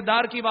اخلاق و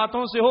کردار کی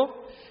باتوں سے ہو,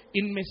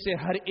 ان میں سے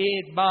ہر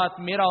ایک بات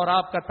میرا اور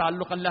آپ کا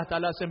تعلق اللہ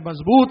تعالیٰ سے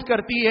مضبوط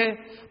کرتی ہے,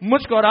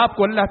 مجھ کو اور آپ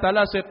کو اللہ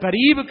تعالیٰ سے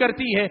قریب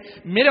کرتی ہے,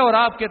 میرے اور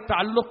آپ کے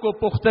تعلق کو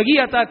پختگی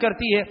عطا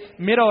کرتی ہے,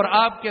 میرے اور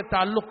آپ کے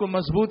تعلق کو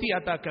مضبوطی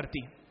عطا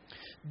کرتی ہے.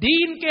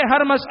 دین کے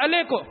ہر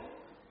مسئلے کو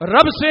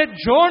رب سے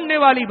جوڑنے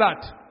والی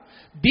بات,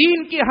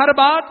 دین کی ہر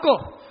بات کو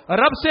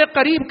رب سے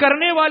قریب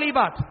کرنے والی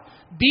بات,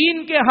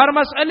 دین کے ہر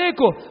مسئلے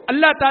کو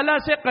اللہ تعالیٰ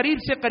سے قریب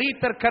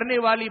تر کرنے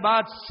والی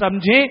بات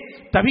سمجھیں,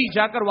 تبھی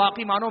جا کر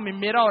واقعی معنوں میں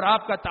میرا اور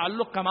آپ کا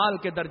تعلق کمال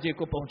کے درجے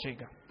کو پہنچے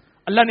گا.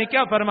 اللہ نے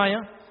کیا فرمایا؟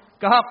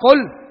 کہا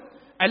قل,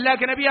 اللہ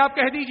کے نبی آپ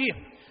کہہ دیجئے,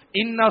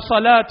 ان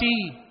صلاتی,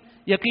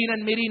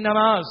 یقیناً میری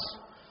نماز,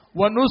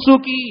 و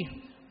نسکی,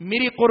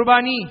 میری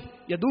قربانی,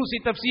 یا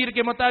دوسری تفسیر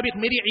کے مطابق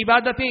میری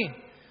عبادتیں,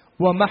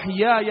 و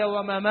محیای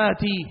و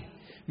مماتی,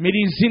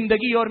 میری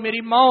زندگی اور میری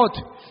موت,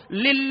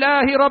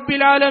 للہ رب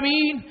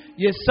العالمین,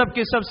 یہ سب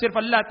کے سب صرف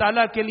اللہ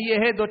تعالیٰ کے لیے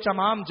ہے جو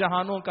تمام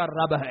جہانوں کا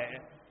رب ہے.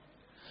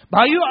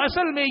 بھائیو,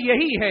 اصل میں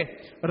یہی ہے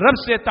رب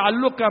سے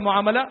تعلق کا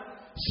معاملہ.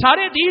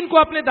 سارے دین کو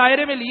اپنے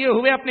دائرے میں لیے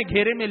ہوئے, اپنے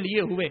گھیرے میں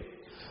لیے ہوئے,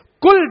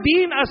 کل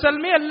دین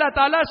اصل میں اللہ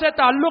تعالیٰ سے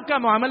تعلق کا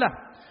معاملہ.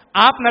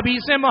 آپ نبی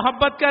سے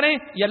محبت کریں,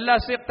 یہ اللہ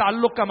سے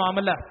تعلق کا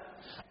معاملہ.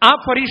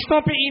 آپ فرشتوں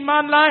پہ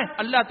ایمان لائیں,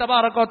 اللہ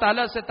تبارک و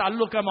تعالیٰ سے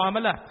تعلق کا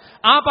معاملہ.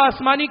 آپ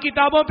آسمانی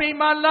کتابوں پہ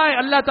ایمان لائیں,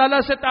 اللہ تعالیٰ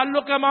سے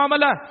تعلق کا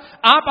معاملہ.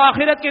 آپ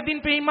آخرت کے دن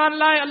پہ ایمان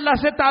لائیں, اللہ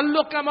سے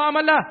تعلق کا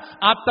معاملہ.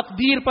 آپ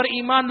تقدیر پر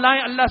ایمان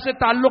لائیں, اللہ سے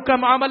تعلق کا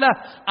معاملہ.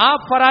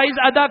 آپ فرائض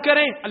ادا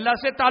کریں, اللہ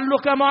سے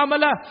تعلق کا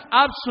معاملہ.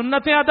 آپ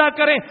سنتیں ادا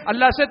کریں,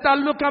 اللہ سے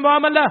تعلق کا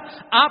معاملہ.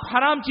 آپ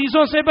حرام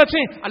چیزوں سے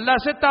بچیں,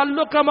 اللہ سے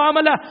تعلق کا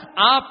معاملہ.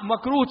 آپ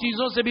مکروہ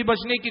چیزوں سے بھی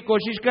بچنے کی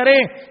کوشش کریں,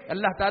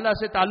 اللہ تعالیٰ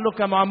سے تعلق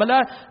کا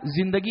معاملہ.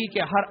 زندگی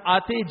کے ہر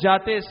آتے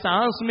جاتے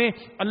سانس میں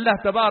اللہ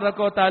تبارک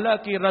و تعالیٰ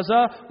کی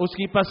رضا, اس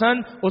کی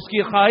پسند, اس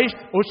کی خواہش,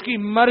 اس کی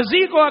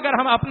مرضی کو اگر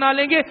ہم اپنا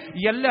لیں گے,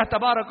 یہ اللہ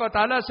تبارک و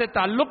تعالیٰ سے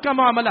تعلق کا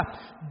معاملہ.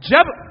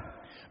 جب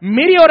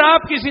میری اور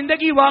آپ کی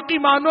زندگی واقعی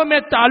معنوں میں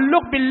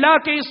تعلق باللہ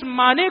کے اس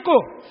معنی کو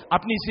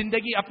اپنی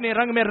زندگی اپنے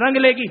رنگ میں رنگ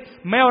لے گی,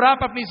 میں اور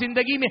آپ اپنی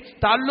زندگی میں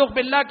تعلق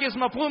باللہ کے اس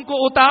مفہوم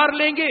کو اتار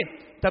لیں گے,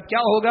 تب کیا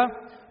ہوگا؟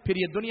 پھر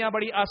یہ دنیا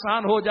بڑی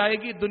آسان ہو جائے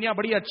گی, دنیا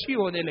بڑی اچھی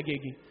ہونے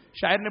لگے گی.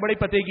 شاعر نے بڑی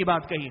پتے کی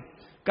بات کہی,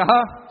 کہا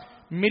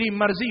میری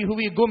مرضی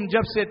ہوئی گم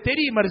جب سے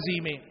تیری مرضی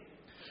میں,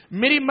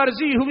 میری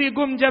مرضی ہوئی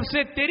گم جب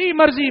سے تیری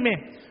مرضی میں,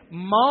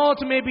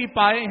 موت میں بھی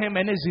پائے ہیں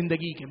میں نے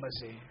زندگی کے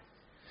مزے.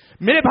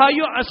 میرے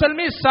بھائیوں, اصل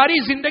میں ساری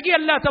زندگی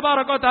اللہ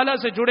تبارک و تعالیٰ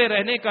سے جڑے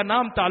رہنے کا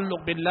نام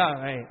تعلق باللہ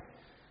ہے.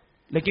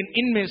 لیکن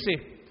ان میں سے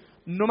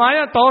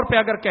نمایاں طور پہ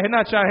اگر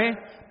کہنا چاہیں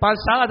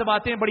 5-7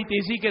 باتیں بڑی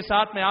تیزی کے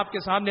ساتھ میں آپ کے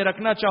سامنے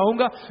رکھنا چاہوں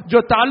گا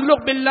جو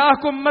تعلق باللہ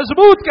کو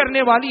مضبوط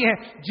کرنے والی ہیں,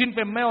 جن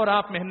پہ میں اور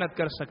آپ محنت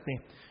کر سکتے ہیں.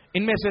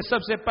 ان میں سے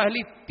سب سے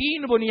پہلی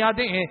 3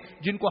 بنیادیں ہیں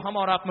جن کو ہم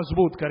اور آپ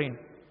مضبوط کریں.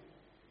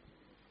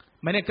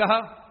 میں نے کہا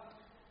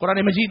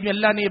قرآن مجید میں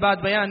اللہ نے یہ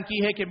بات بیان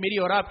کی ہے کہ میری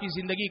اور آپ کی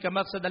زندگی کا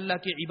مقصد اللہ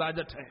کی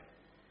عبادت ہے.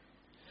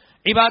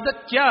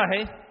 عبادت کیا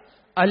ہے؟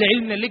 اہل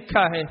علم نے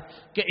لکھا ہے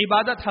کہ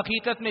عبادت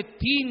حقیقت میں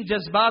 3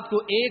 جذبات کو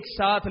ایک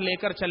ساتھ لے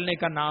کر چلنے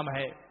کا نام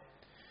ہے.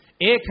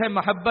 ایک ہے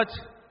محبت,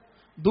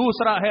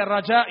 دوسرا ہے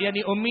رجا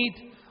یعنی امید,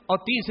 اور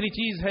تیسری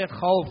چیز ہے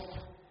خوف.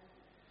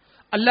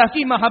 اللہ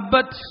کی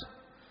محبت,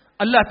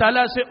 اللہ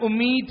تعالیٰ سے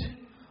امید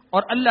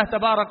اور اللہ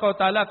تبارک و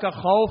تعالیٰ کا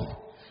خوف,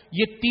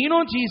 یہ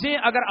تینوں چیزیں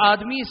اگر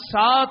آدمی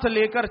ساتھ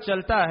لے کر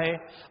چلتا ہے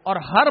اور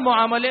ہر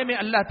معاملے میں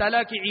اللہ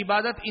تعالیٰ کی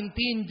عبادت ان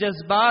 3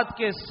 جذبات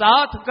کے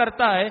ساتھ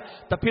کرتا ہے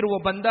تو پھر وہ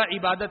بندہ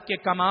عبادت کے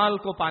کمال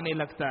کو پانے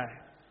لگتا ہے.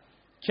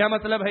 کیا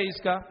مطلب ہے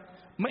اس کا؟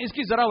 میں اس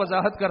کی ذرا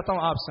وضاحت کرتا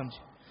ہوں, آپ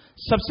سمجھیں.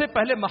 سب سے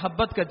پہلے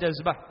محبت کا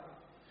جذبہ.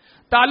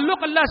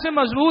 تعلق اللہ سے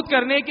مضبوط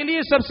کرنے کے لیے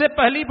سب سے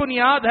پہلی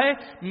بنیاد ہے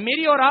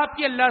میری اور آپ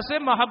کی اللہ سے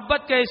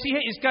محبت کیسی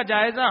ہے، اس کا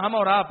جائزہ ہم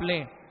اور آپ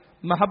لیں۔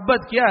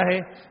 محبت کیا ہے؟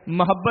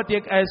 محبت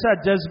ایک ایسا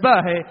جذبہ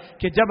ہے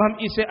کہ جب ہم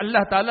اسے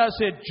اللہ تعالیٰ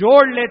سے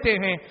جوڑ لیتے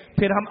ہیں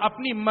پھر ہم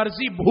اپنی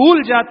مرضی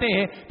بھول جاتے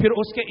ہیں، پھر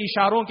اس کے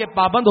اشاروں کے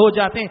پابند ہو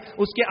جاتے ہیں،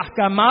 اس کے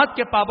احکامات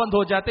کے پابند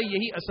ہو جاتے ہیں۔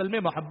 یہی اصل میں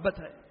محبت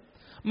ہے۔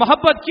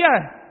 محبت کیا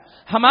ہے؟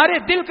 ہمارے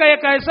دل کا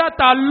ایک ایسا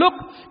تعلق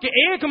کہ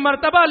ایک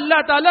مرتبہ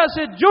اللہ تعالیٰ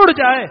سے جڑ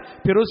جائے،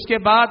 پھر اس کے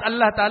بعد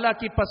اللہ تعالیٰ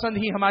کی پسند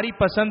ہی ہماری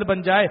پسند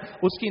بن جائے،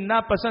 اس کی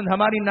ناپسند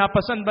ہماری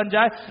ناپسند بن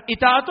جائے،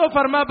 اطاعت و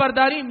فرما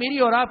برداری میری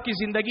اور آپ کی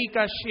زندگی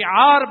کا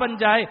شعار بن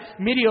جائے،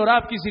 میری اور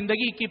آپ کی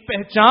زندگی کی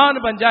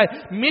پہچان بن جائے،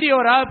 میری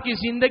اور آپ کی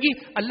زندگی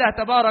اللہ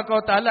تبارک و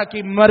تعالیٰ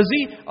کی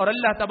مرضی اور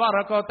اللہ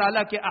تبارک و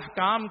تعالیٰ کے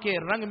احکام کے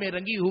رنگ میں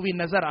رنگی ہوئی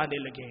نظر آنے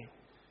لگے۔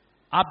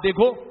 آپ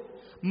دیکھو،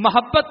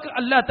 محبت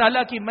اللہ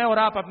تعالیٰ کی میں اور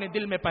آپ اپنے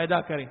دل میں پیدا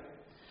کریں۔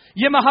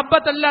 یہ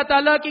محبت اللہ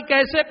تعالیٰ کی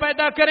کیسے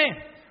پیدا کریں؟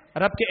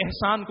 رب کے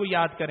احسان کو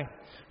یاد کریں۔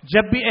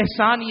 جب بھی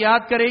احسان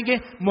یاد کریں گے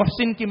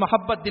محسن کی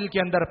محبت دل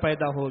کے اندر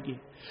پیدا ہوگی۔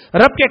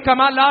 رب کے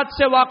کمالات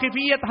سے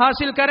واقفیت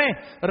حاصل کریں،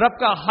 رب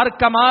کا ہر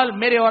کمال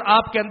میرے اور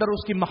آپ کے اندر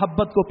اس کی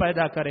محبت کو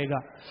پیدا کرے گا۔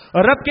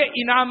 رب کے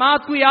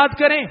انعامات کو یاد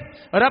کریں،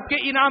 رب کے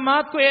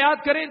انعامات کو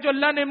یاد کریں جو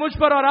اللہ نے مجھ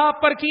پر اور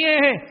آپ پر کیے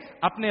ہیں۔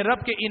 اپنے رب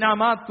کے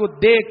انعامات کو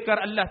دیکھ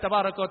کر اللہ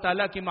تبارک و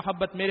تعالیٰ کی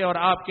محبت میرے اور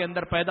آپ کے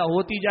اندر پیدا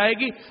ہوتی جائے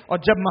گی، اور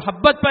جب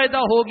محبت پیدا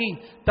ہوگی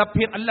تب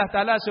پھر اللہ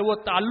تعالیٰ سے وہ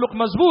تعلق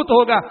مضبوط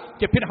ہوگا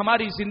کہ پھر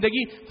ہماری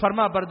زندگی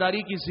فرما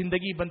برداری کی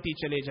زندگی بنتی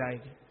چلے جائے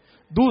گی۔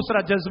 دوسرا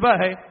جذبہ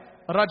ہے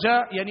رجا،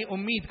 یعنی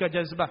امید کا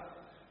جذبہ۔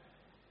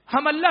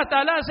 ہم اللہ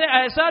تعالیٰ سے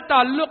ایسا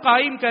تعلق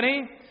قائم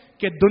کریں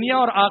کہ دنیا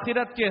اور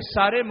آخرت کے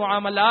سارے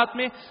معاملات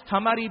میں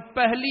ہماری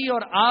پہلی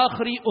اور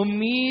آخری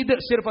امید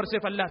صرف اور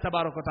صرف اللہ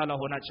تبارک و تعالیٰ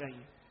ہونا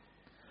چاہیے۔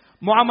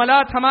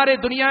 معاملات ہمارے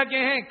دنیا کے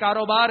ہیں،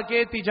 کاروبار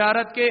کے،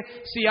 تجارت کے،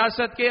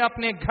 سیاست کے،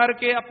 اپنے گھر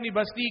کے، اپنی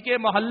بستی کے،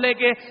 محلے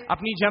کے،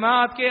 اپنی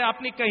جماعت کے،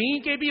 اپنی کہیں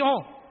کے بھی ہوں،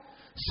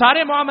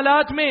 سارے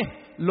معاملات میں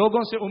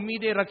لوگوں سے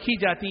امیدیں رکھی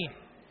جاتی ہیں،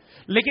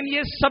 لیکن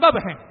یہ سبب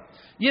ہیں،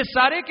 یہ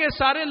سارے کے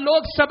سارے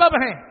لوگ سبب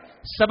ہیں۔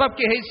 سبب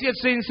کی حیثیت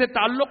سے ان سے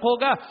تعلق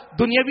ہوگا،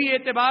 دنیاوی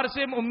اعتبار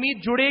سے امید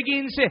جڑے گی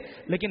ان سے،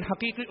 لیکن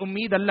حقیقی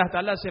امید اللہ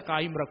تعالیٰ سے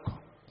قائم رکھو۔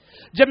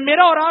 جب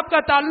میرا اور آپ کا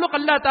تعلق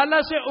اللہ تعالیٰ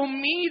سے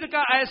امید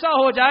کا ایسا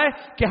ہو جائے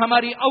کہ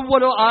ہماری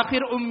اول و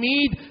آخر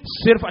امید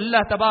صرف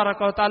اللہ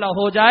تبارک و تعالیٰ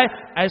ہو جائے،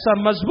 ایسا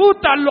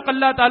مضبوط تعلق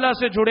اللہ تعالیٰ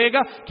سے جڑے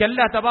گا کہ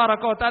اللہ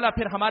تبارک و تعالیٰ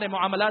پھر ہمارے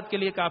معاملات کے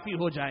لیے کافی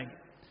ہو جائیں گے،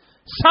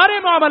 سارے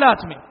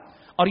معاملات میں۔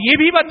 اور یہ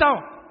بھی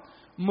بتاؤں،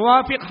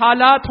 موافق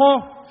حالات ہوں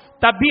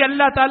تب بھی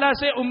اللہ تعالیٰ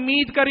سے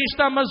امید کا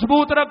رشتہ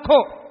مضبوط رکھو،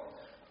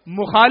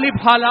 مخالف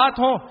حالات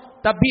ہوں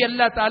تب بھی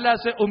اللہ تعالیٰ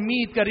سے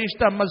امید کا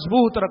رشتہ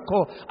مضبوط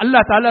رکھو۔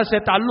 اللہ تعالیٰ سے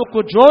تعلق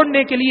کو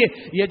جوڑنے کے لیے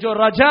یہ جو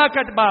رجا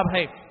کا باب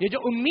ہے، یہ جو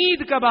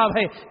امید کا باب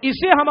ہے،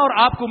 اسے ہم اور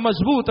آپ کو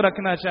مضبوط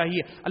رکھنا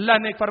چاہیے۔ اللہ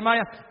نے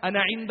فرمایا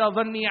انا عند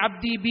ظن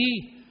عبدی بی،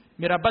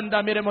 میرا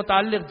بندہ میرے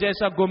متعلق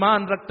جیسا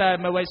گمان رکھتا ہے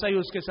میں ویسا ہی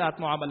اس کے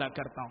ساتھ معاملہ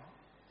کرتا ہوں،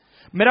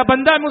 میرا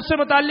بندہ مجھ سے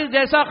متعلق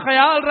جیسا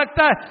خیال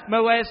رکھتا ہے میں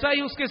ویسا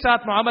ہی اس کے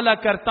ساتھ معاملہ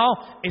کرتا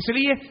ہوں۔ اس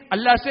لیے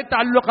اللہ سے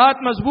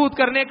تعلقات مضبوط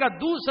کرنے کا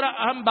دوسرا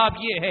اہم باب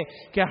یہ ہے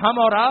کہ ہم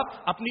اور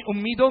آپ اپنی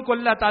امیدوں کو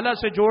اللہ تعالیٰ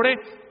سے جوڑیں۔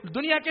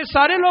 دنیا کے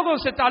سارے لوگوں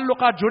سے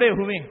تعلقات جڑے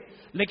ہوئے ہیں،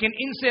 لیکن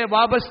ان سے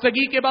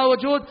وابستگی کے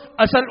باوجود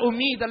اصل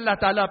امید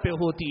اللہ تعالیٰ پہ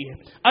ہوتی ہے،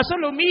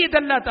 اصل امید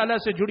اللہ تعالیٰ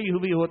سے جڑی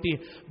ہوئی ہوتی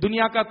ہے۔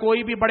 دنیا کا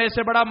کوئی بھی بڑے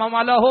سے بڑا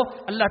معاملہ ہو،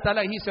 اللہ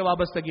تعالیٰ ہی سے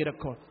وابستگی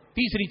رکھو۔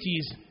 تیسری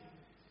چیز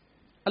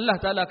اللہ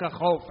تعالیٰ کا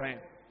خوف ہے۔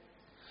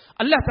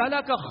 اللہ تعالیٰ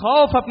کا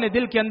خوف اپنے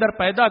دل کے اندر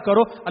پیدا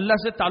کرو، اللہ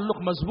سے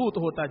تعلق مضبوط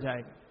ہوتا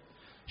جائے گا۔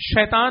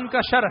 شیطان کا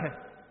شر ہے،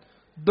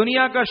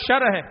 دنیا کا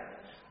شر ہے،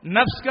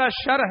 نفس کا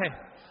شر ہے،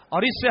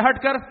 اور اس سے ہٹ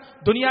کر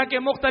دنیا کے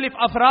مختلف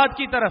افراد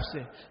کی طرف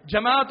سے،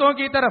 جماعتوں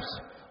کی طرف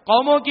سے،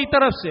 قوموں کی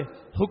طرف سے،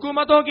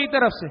 حکومتوں کی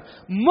طرف سے،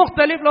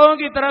 مختلف لوگوں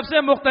کی طرف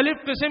سے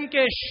مختلف قسم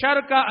کے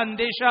شر کا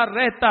اندیشہ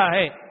رہتا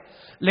ہے،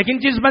 لیکن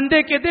جس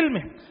بندے کے دل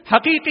میں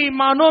حقیقی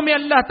معنوں میں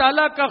اللہ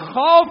تعالیٰ کا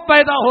خوف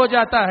پیدا ہو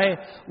جاتا ہے،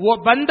 وہ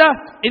بندہ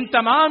ان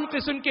تمام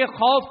قسم کے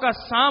خوف کا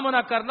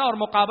سامنا کرنا اور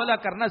مقابلہ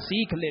کرنا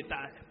سیکھ لیتا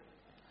ہے۔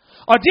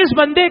 اور جس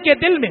بندے کے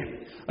دل میں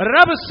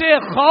رب سے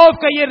خوف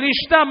کا یہ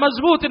رشتہ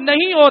مضبوط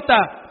نہیں ہوتا،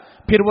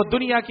 پھر وہ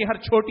دنیا کی ہر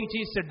چھوٹی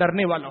چیز سے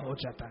ڈرنے والا ہو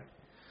جاتا ہے۔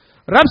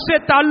 رب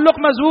سے تعلق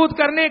مضبوط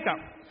کرنے کا،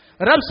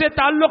 رب سے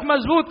تعلق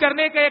مضبوط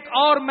کرنے کا ایک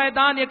اور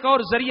میدان، ایک اور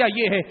ذریعہ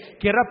یہ ہے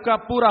کہ رب کا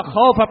پورا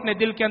خوف اپنے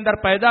دل کے اندر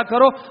پیدا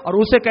کرو۔ اور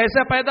اسے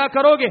کیسے پیدا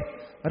کرو گے؟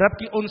 رب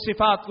کی ان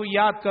صفات کو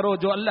یاد کرو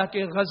جو اللہ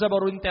کے غضب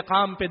اور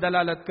انتقام پہ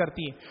دلالت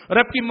کرتی ہیں،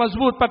 رب کی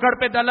مضبوط پکڑ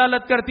پہ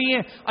دلالت کرتی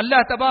ہیں۔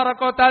 اللہ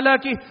تبارک و تعالیٰ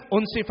کی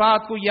ان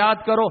صفات کو یاد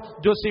کرو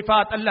جو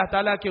صفات اللہ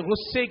تعالیٰ کے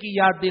غصے کی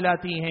یاد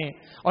دلاتی ہیں۔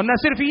 اور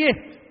نہ صرف یہ،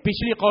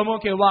 پچھلی قوموں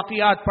کے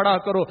واقعات پڑھا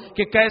کرو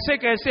کہ کیسے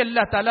کیسے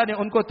اللہ تعالیٰ نے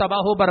ان کو تباہ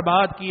و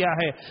برباد کیا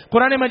ہے۔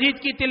 قرآن مجید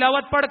کی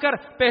تلاوت پڑھ کر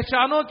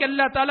پہچانو کہ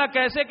اللہ تعالیٰ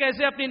کیسے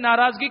کیسے اپنی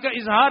ناراضگی کا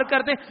اظہار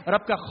کرتے۔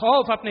 رب کا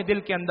خوف اپنے دل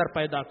کے اندر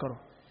پیدا کرو۔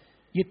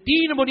 یہ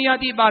 3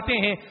 بنیادی باتیں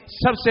ہیں،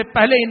 سب سے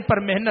پہلے ان پر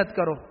محنت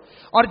کرو.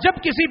 اور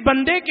جب کسی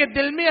بندے کے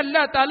دل میں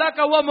اللہ تعالیٰ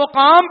کا وہ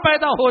مقام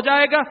پیدا ہو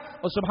جائے گا،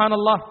 اور سبحان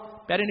اللہ،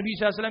 پیارے نبی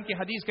صلی اللہ علیہ وسلم کی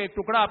حدیث کا ایک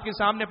ٹکڑا آپ کے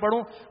سامنے پڑھوں.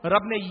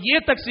 رب نے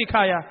یہ تک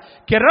سکھایا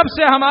کہ رب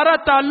سے ہمارا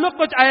تعلق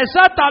کچھ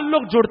ایسا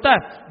تعلق جڑتا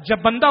ہے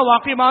جب بندہ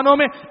واقعی معنوں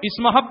میں اس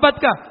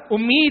محبت کا،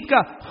 امید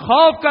کا،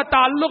 خوف کا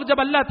تعلق جب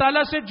اللہ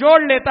تعالیٰ سے جوڑ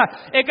لیتا ہے،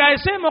 ایک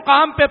ایسے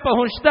مقام پہ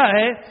پہنچتا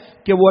ہے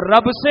کہ وہ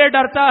رب سے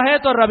ڈرتا ہے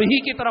تو رب ہی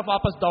کی طرف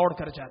واپس دوڑ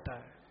کر جاتا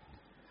ہے.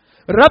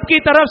 رب کی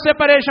طرف سے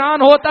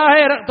پریشان ہوتا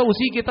ہے تو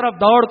اسی کی طرف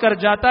دوڑ کر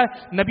جاتا ہے.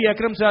 نبی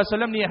اکرم صلی اللہ علیہ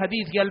وسلم نے یہ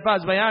حدیث کے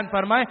الفاظ بیان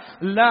فرمائے،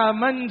 لا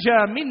منجا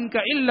منک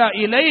الا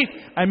الیک،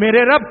 اے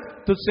میرے رب،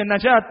 تجھ سے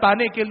نجات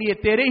پانے کے لیے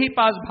تیرے ہی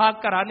پاس بھاگ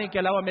کر آنے کے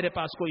علاوہ میرے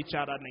پاس کوئی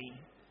چارہ نہیں ہے.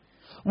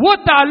 وہ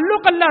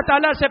تعلق اللہ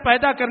تعالیٰ سے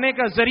پیدا کرنے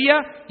کا ذریعہ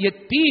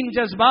یہ 3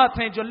 جذبات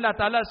ہیں جو اللہ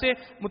تعالیٰ سے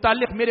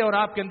متعلق میرے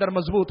اور آپ کے اندر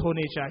مضبوط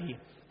ہونے چاہیے.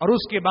 اور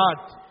اس کے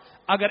بعد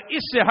اگر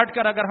اس سے ہٹ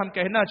کر اگر ہم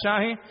کہنا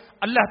چاہیں،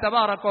 اللہ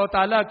تبارک و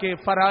تعالیٰ کے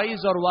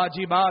فرائض اور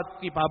واجبات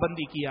کی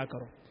پابندی کیا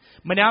کرو.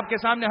 میں نے آپ کے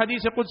سامنے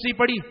حدیث قدسی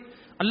پڑھی،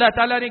 اللہ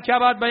تعالیٰ نے کیا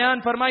بات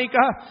بیان فرمائی؟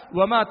 کہا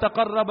وما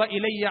تقرب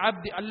الی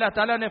عبدی، اللہ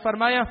تعالیٰ نے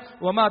فرمایا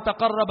وما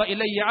تقرب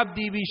الی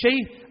عبدی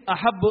بشیء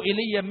احب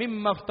الی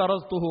مما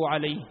افترضته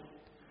علیہ.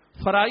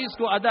 فرائض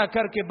کو ادا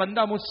کر کے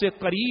بندہ مجھ سے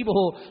قریب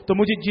ہو تو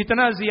مجھے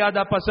جتنا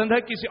زیادہ پسند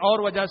ہے کسی اور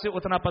وجہ سے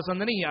اتنا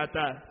پسند نہیں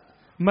آتا ہے.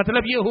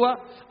 مطلب یہ ہوا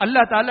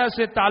اللہ تعالیٰ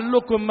سے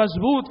تعلق کو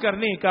مضبوط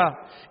کرنے کا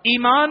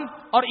ایمان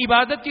اور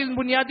عبادت کی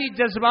بنیادی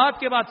جذبات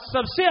کے بعد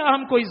سب سے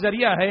اہم کوئی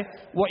ذریعہ ہے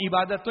وہ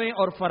عبادتیں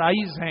اور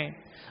فرائض ہیں.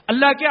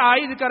 اللہ کے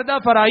عائد کردہ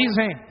فرائض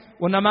ہیں،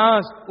 وہ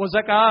نماز، وہ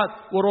زکوٰۃ،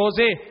 وہ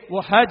روزے،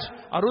 وہ حج،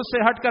 اور اس سے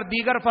ہٹ کر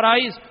دیگر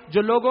فرائض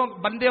جو لوگوں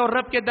بندے اور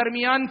رب کے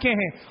درمیان کے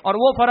ہیں، اور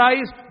وہ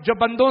فرائض جو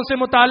بندوں سے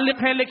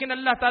متعلق ہیں لیکن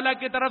اللہ تعالیٰ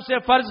کی طرف سے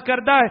فرض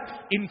کردہ ہے.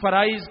 ان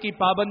فرائض کی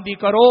پابندی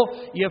کرو.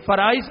 یہ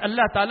فرائض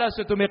اللہ تعالیٰ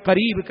سے تمہیں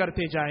قریب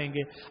کرتے جائیں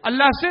گے،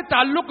 اللہ سے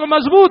تعلق کو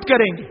مضبوط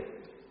کریں گے.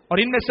 اور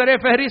ان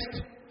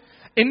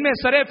میں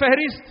سر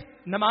فہرست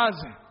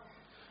نماز ہے.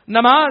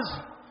 نماز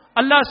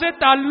اللہ سے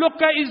تعلق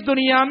کا اس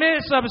دنیا میں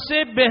سب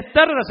سے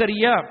بہتر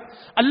ذریعہ،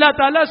 اللہ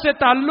تعالیٰ سے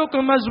تعلق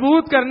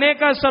مضبوط کرنے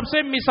کا سب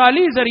سے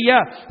مثالی ذریعہ،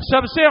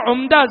 سب سے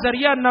عمدہ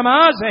ذریعہ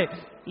نماز ہے.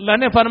 اللہ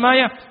نے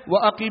فرمایا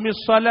وَأَقِمِ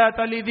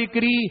الصَّلَاةَ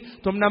لِذِكْرِي،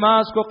 تم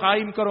نماز کو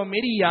قائم کرو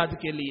میری یاد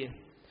کے لیے.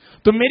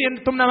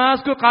 تم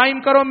نماز کو قائم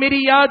کرو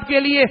میری یاد کے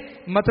لیے.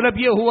 مطلب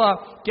یہ ہوا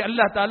کہ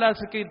اللہ تعالیٰ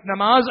سے کہ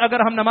نماز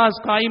اگر ہم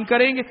نماز قائم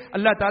کریں گے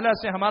اللہ تعالیٰ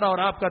سے ہمارا اور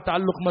آپ کا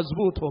تعلق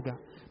مضبوط ہوگا.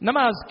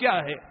 نماز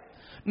کیا ہے؟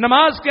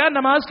 نماز کیا؟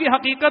 نماز کی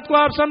حقیقت کو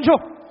آپ سمجھو.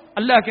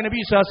 اللہ کے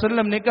نبی صلی اللہ علیہ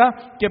وسلم نے کہا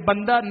کہ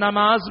بندہ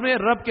نماز میں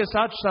رب کے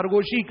ساتھ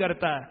سرگوشی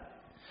کرتا ہے.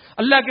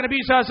 اللہ کے نبی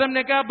صلی اللہ علیہ وسلم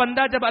نے کہا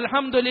بندہ جب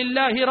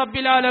الحمدللہ رب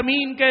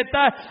العالمین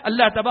کہتا ہے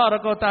اللہ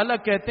تبارک و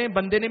تعالیٰ کہتے ہیں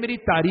بندے نے میری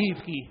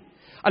تعریف کی.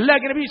 اللہ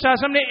کے نبی صلی اللہ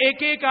علیہ وسلم نے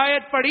ایک ایک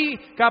آیت پڑھی،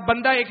 کہا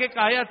بندہ ایک ایک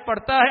آیت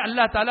پڑھتا ہے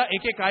اللہ تعالیٰ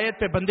ایک ایک آیت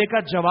پہ بندے کا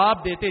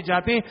جواب دیتے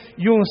جاتے ہیں.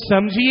 یوں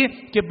سمجھیے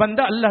کہ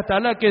بندہ اللہ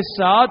تعالیٰ کے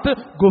ساتھ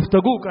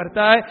گفتگو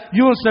کرتا ہے.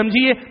 یوں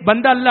سمجھیے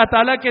بندہ اللہ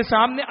تعالیٰ کے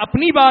سامنے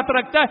اپنی بات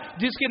رکھتا ہے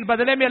جس کے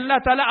بدلے میں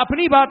اللہ تعالیٰ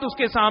اپنی بات اس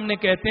کے سامنے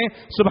کہتے ہیں.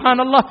 سبحان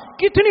اللہ،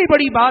 کتنی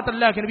بڑی بات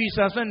اللہ کے نبی صلی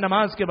اللہ علیہ وسلم نے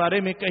نماز کے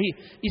بارے میں کہی.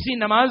 اسی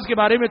نماز کے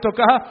بارے میں تو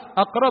کہا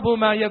اقرب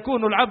ما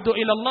یکون العبد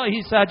الی اللہ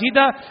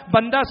ساجدا،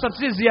 بندہ سب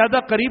سے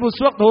زیادہ قریب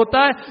اس وقت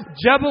ہوتا ہے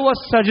جب وہ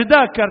سجدہ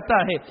کرتا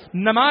ہے.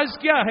 نماز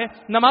کیا ہے؟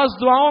 نماز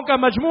دعاؤں کا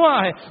مجموعہ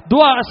ہے.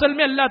 دعا اصل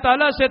میں اللہ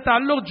تعالیٰ سے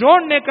تعلق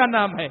جوڑنے کا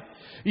نام ہے.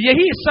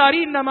 یہی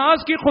ساری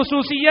نماز کی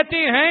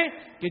خصوصیتیں ہیں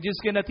کہ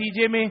جس کے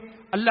نتیجے میں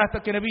اللہ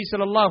تک کے نبی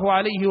صلی اللہ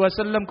علیہ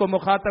وسلم کو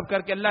مخاطب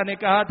کر کے اللہ نے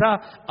کہا تھا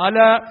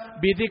الا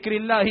بذکر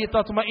اللہ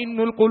تطمئن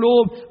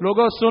القلوب،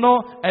 لوگوں سنو،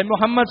 اے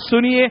محمد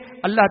سنیے،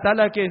 اللہ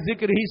تعالیٰ کے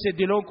ذکر ہی سے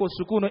دلوں کو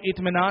سکون و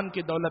اطمینان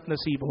کی دولت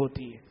نصیب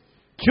ہوتی ہے.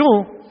 کیوں؟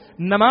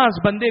 نماز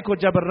بندے کو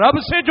جب رب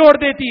سے جوڑ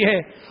دیتی ہے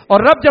اور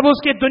رب جب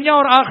اس کی دنیا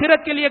اور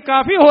آخرت کے لیے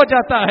کافی ہو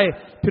جاتا ہے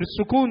پھر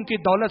سکون کی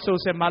دولت سے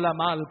اسے مالا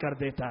مال کر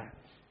دیتا ہے.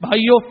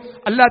 بھائیو،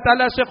 اللہ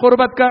تعالیٰ سے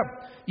قربت کا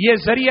یہ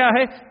ذریعہ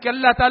ہے کہ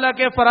اللہ تعالیٰ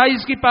کے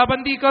فرائض کی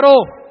پابندی کرو،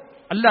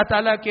 اللہ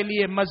تعالیٰ کے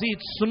لیے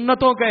مزید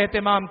سنتوں کا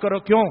اہتمام کرو.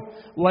 کیوں؟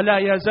 وَلَا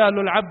يَزَالُ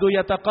الْعَبْدُ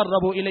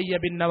يَتَقَرَّبُ إِلَيَّ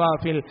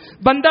بِالنَّوَافِلِ،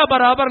 بندہ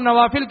برابر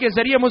نوافل کے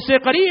ذریعے مجھ سے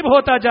قریب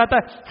ہوتا جاتا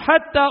ہے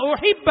حَتَّى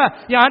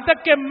أُحِبَّهُ، یہاں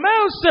تک کہ میں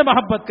اس سے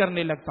محبت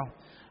کرنے لگتا ہوں.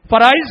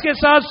 فرائض کے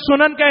ساتھ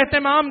سنن کا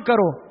اہتمام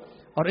کرو.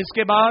 اور اس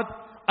کے بعد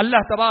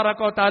اللہ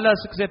تبارک و تعالیٰ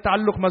سے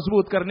تعلق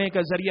مضبوط کرنے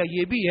کا ذریعہ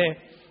یہ بھی ہے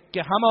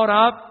کہ ہم اور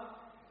آپ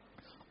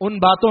ان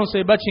باتوں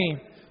سے بچیں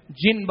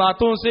جن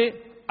باتوں سے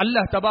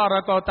اللہ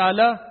تبارک و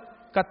تعالیٰ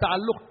کا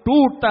تعلق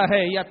ٹوٹتا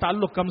ہے یا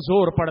تعلق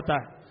کمزور پڑتا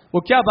ہے. وہ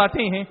کیا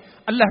باتیں ہیں؟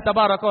 اللہ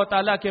تبارک و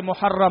تعالیٰ کے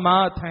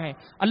محرمات ہیں،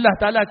 اللہ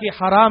تعالیٰ کی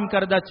حرام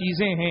کردہ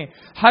چیزیں ہیں.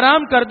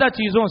 حرام کردہ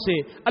چیزوں سے،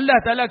 اللہ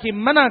تعالیٰ کی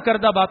منع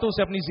کردہ باتوں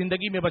سے اپنی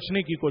زندگی میں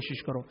بچنے کی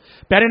کوشش کرو.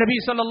 پیارے نبی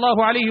صلی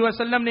اللہ علیہ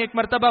وسلم نے ایک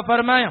مرتبہ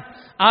فرمایا،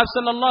 آپ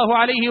صلی اللہ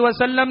علیہ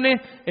وسلم نے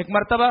ایک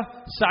مرتبہ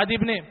سعد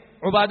ابن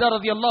عبادہ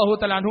رضی اللہ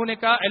تعالیٰ عنہ نے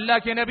کہا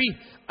اللہ کے نبی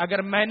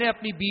اگر میں نے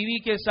اپنی بیوی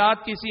کے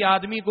ساتھ کسی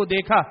آدمی کو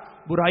دیکھا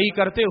برائی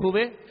کرتے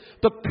ہوئے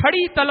تو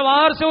کھڑی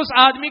تلوار سے اس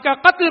آدمی کا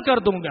قتل کر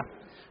دوں گا.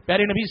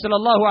 پیارے نبی صلی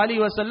اللہ علیہ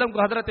وسلم کو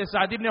حضرت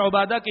سعد بن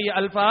عبادہ کے یہ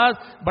الفاظ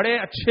بڑے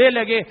اچھے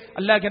لگے.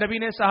 اللہ کے نبی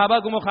نے صحابہ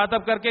کو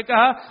مخاطب کر کے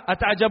کہا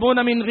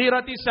اتعجبون من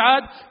غیرت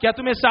سعد, کیا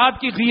تمہیں سعد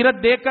کی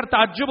غیرت دیکھ کر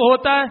تعجب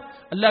ہوتا ہے؟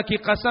 اللہ کی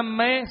قسم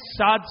میں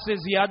سعد سے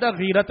زیادہ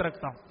غیرت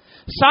رکھتا ہوں,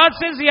 سعد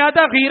سے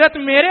زیادہ غیرت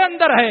میرے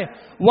اندر ہے.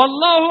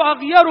 واللہ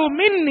اغیر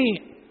منی,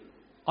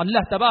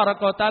 اللہ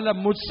تبارک و تعالی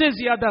مجھ سے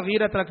زیادہ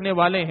غیرت رکھنے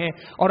والے ہیں.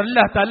 اور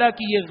اللہ تعالیٰ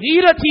کی یہ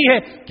غیرت ہی ہے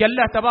کہ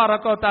اللہ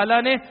تبارک و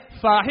تعالیٰ نے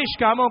فاحش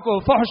کاموں کو,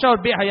 فحش اور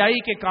بے حیائی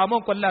کے کاموں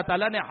کو اللہ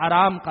تعالیٰ نے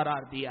حرام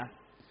قرار دیا.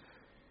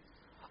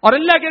 اور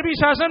اللہ کے نبی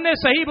صلی اللہ علیہ وسلم نے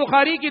صحیح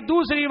بخاری کی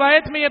دوسری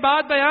روایت میں یہ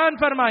بات بیان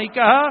فرمائی,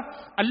 کہا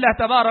اللہ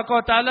تبارک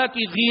و تعالیٰ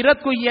کی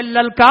غیرت کو یہ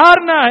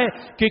للکارنا ہے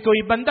کہ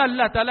کوئی بندہ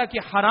اللہ تعالیٰ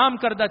کی حرام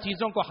کردہ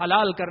چیزوں کو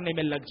حلال کرنے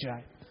میں لگ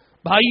جائے.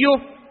 بھائیو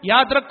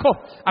یاد رکھو,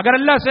 اگر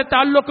اللہ سے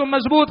تعلق کو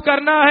مضبوط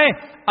کرنا ہے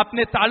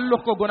اپنے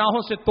تعلق کو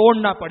گناہوں سے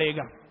توڑنا پڑے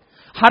گا,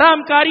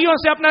 حرام کاریوں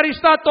سے اپنا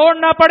رشتہ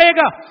توڑنا پڑے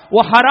گا.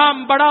 وہ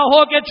حرام بڑا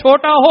ہو کہ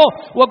چھوٹا ہو,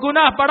 وہ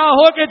گناہ بڑا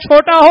ہو کہ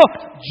چھوٹا ہو,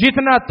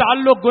 جتنا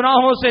تعلق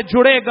گناہوں سے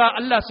جڑے گا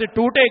اللہ سے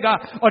ٹوٹے گا.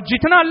 اور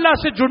جتنا اللہ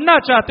سے جڑنا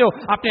چاہتے ہو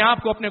اپنے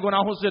آپ کو اپنے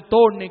گناہوں سے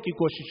توڑنے کی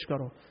کوشش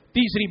کرو.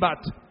 تیسری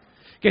بات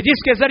کہ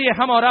جس کے ذریعے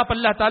ہم اور آپ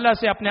اللہ تعالیٰ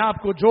سے اپنے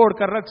آپ کو جوڑ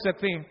کر رکھ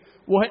سکتے ہیں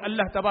وہ ہے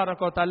اللہ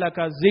تبارک و تعالیٰ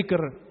کا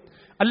ذکر.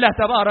 اللہ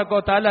تبارک و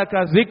تعالیٰ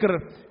کا ذکر,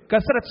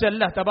 کثرت سے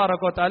اللہ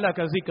تبارک و تعالیٰ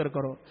کا ذکر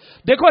کرو.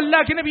 دیکھو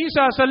اللہ کے نبی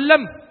صلی اللہ علیہ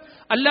وسلم,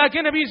 اللہ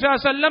کے نبی صلی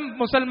اللہ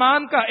علیہ وسلم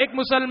ایک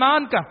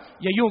مسلمان کا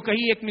یا یوں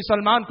کہیں ایک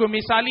مسلمان کو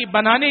مثالی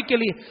بنانے کے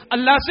لیے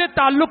اللہ سے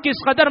تعلق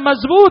کس قدر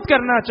مضبوط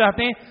کرنا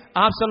چاہتے ہیں,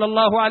 آپ صلی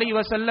اللہ علیہ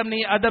وسلم نے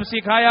یہ ادب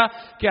سکھایا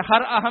کہ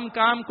ہر اہم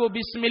کام کو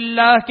بسم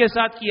اللہ کے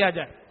ساتھ کیا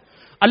جائے,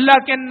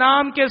 اللہ کے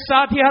نام کے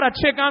ساتھ ہی ہر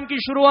اچھے کام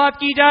کی شروعات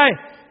کی جائے.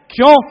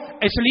 کیوں؟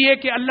 اس لیے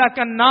کہ اللہ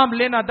کا نام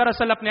لینا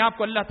دراصل اپنے آپ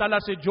کو اللہ تعالیٰ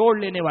سے جوڑ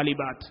لینے والی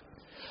بات.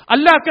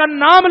 اللہ کا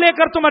نام لے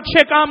کر تم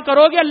اچھے کام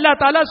کرو گے اللہ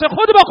تعالیٰ سے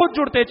خود بخود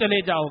جڑتے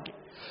چلے جاؤ گے.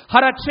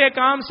 ہر اچھے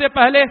کام سے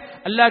پہلے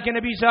اللہ کے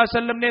نبی صلی اللہ علیہ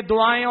وسلم نے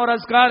دعائیں اور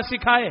اذکار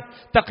سکھائے.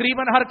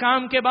 تقریباً ہر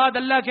کام کے بعد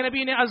اللہ کے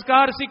نبی نے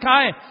اذکار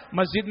سکھائے.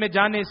 مسجد میں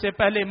جانے سے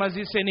پہلے,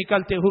 مسجد سے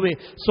نکلتے ہوئے,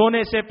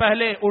 سونے سے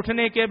پہلے,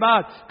 اٹھنے کے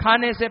بعد,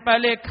 کھانے سے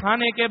پہلے,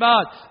 کھانے کے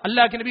بعد.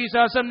 اللہ کے نبی صلی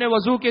اللہ علیہ وسلم نے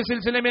وضو کے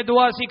سلسلے میں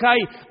دعا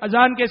سکھائی,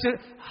 اذان کے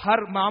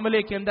ہر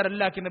معاملے کے اندر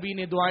اللہ کے نبی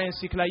نے دعائیں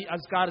سکھلائی,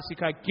 اذکار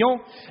سکھائے. کیوں؟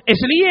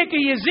 اس لیے کہ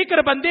یہ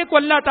ذکر بندے کو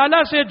اللہ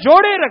تعالیٰ سے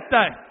جوڑے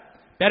رکھتا ہے.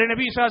 پیارے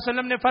نبی صلی اللہ علیہ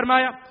وسلم نے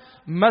فرمایا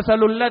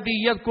مثل الذي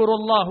يذكر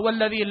الله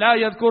والذي لا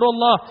يذكر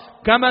الله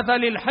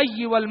كمثل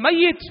الحي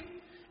والميت.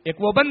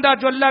 ایک وہ بندہ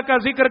جو اللہ کا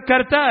ذکر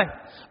کرتا ہے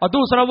اور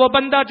دوسرا وہ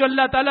بندہ جو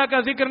اللہ تعالیٰ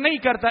کا ذکر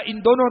نہیں کرتا.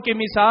 ان دونوں کی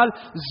مثال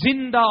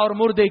زندہ اور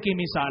مردے کی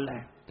مثال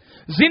ہے,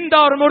 زندہ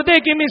اور مردے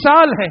کی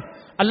مثال ہے.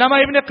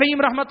 علامہ ابن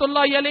قیم رحمۃ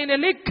اللہ علیہ نے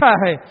لکھا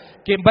ہے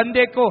کہ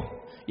بندے کو,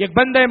 ایک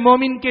بندہ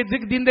مومن کے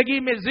زندگی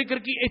میں ذکر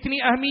کی اتنی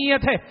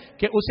اہمیت ہے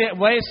کہ اسے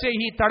ویسے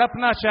ہی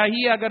تڑپنا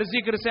چاہیے. اگر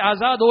ذکر سے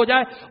آزاد ہو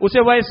جائے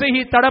اسے ویسے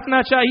ہی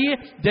تڑپنا چاہیے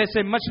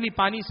جیسے مچھلی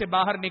پانی سے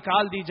باہر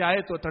نکال دی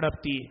جائے تو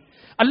تڑپتی ہے.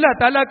 اللہ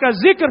تعالیٰ کا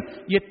ذکر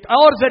یہ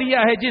اور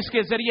ذریعہ ہے جس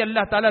کے ذریعے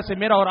اللہ تعالیٰ سے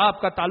میرا اور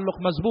آپ کا تعلق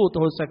مضبوط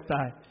ہو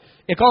سکتا ہے.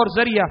 ایک اور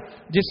ذریعہ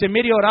جس سے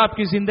میری اور آپ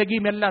کی زندگی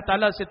میں اللہ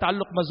تعالیٰ سے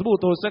تعلق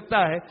مضبوط ہو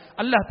سکتا ہے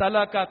اللہ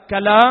تعالیٰ کا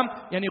کلام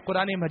یعنی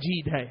قرآن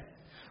مجید ہے.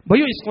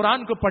 بھائیو اس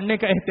قرآن کو پڑھنے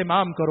کا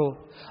اہتمام کرو.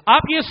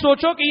 آپ یہ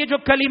سوچو کہ یہ جو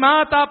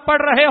کلمات آپ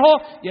پڑھ رہے ہو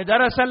یہ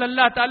دراصل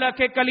اللہ تعالیٰ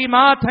کے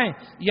کلمات ہیں,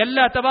 یہ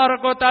اللہ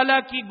تبارک و تعالیٰ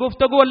کی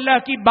گفتگو,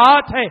 اللہ کی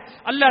بات ہے,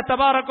 اللہ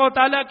تبارک و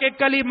تعالیٰ کے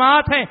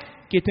کلمات ہیں.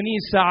 کتنی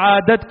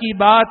سعادت کی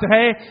بات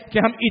ہے کہ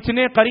ہم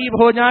اتنے قریب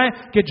ہو جائیں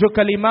کہ جو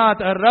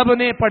کلمات رب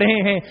نے پڑھے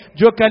ہیں,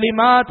 جو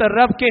کلمات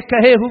رب کے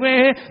کہے ہوئے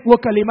ہیں, وہ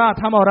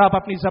کلمات ہم اور آپ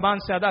اپنی زبان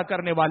سے ادا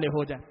کرنے والے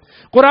ہو جائیں.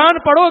 قرآن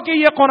پڑھو کہ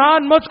یہ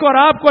قرآن مجھ کو اور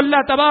آپ کو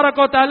اللہ تبارک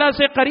و تعالیٰ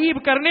سے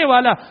قریب کرنے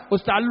والا,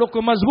 اس تعلق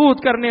کو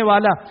مضبوط کرنے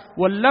والا,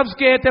 وہ لفظ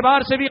کے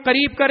اعتبار سے بھی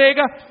قریب کرے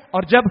گا.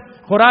 اور جب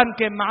قرآن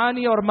کے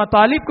معانی اور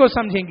مطالب کو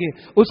سمجھیں گے,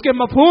 اس کے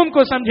مفہوم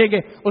کو سمجھیں گے,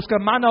 اس کا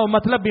معنی و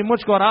مطلب بھی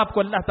مجھ کو اور آپ کو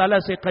اللہ تعالیٰ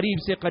سے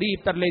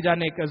قریب تر لے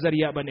جانے کا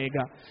ذریعہ بنے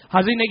گا.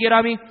 حاضرین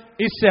گرامی,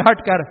 اس سے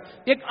ہٹ کر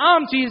ایک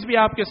عام چیز بھی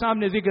آپ کے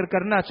سامنے ذکر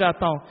کرنا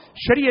چاہتا ہوں.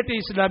 شریعت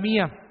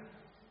اسلامیہ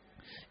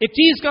ایک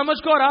چیز کا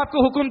مجھ کو اور آپ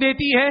کو حکم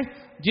دیتی ہے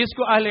جس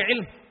کو اہل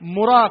علم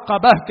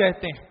مراقبہ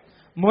کہتے ہیں.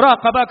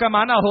 مراقبہ کا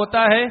معنی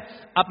ہوتا ہے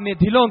اپنے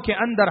دلوں کے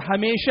اندر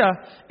ہمیشہ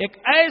ایک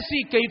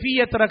ایسی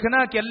کیفیت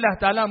رکھنا کہ اللہ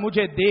تعالیٰ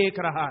مجھے دیکھ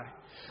رہا ہے,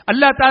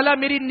 اللہ تعالیٰ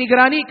میری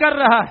نگرانی کر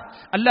رہا ہے,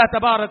 اللہ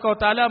تبارک و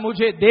تعالیٰ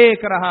مجھے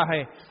دیکھ رہا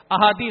ہے.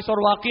 احادیث اور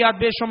واقعات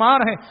بے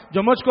شمار ہیں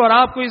جو مجھ کو اور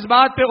آپ کو اس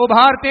بات پہ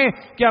ابھارتے ہیں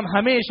کہ ہم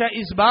ہمیشہ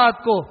اس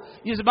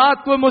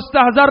بات کو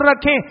مستحضر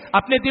رکھیں,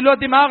 اپنے دل و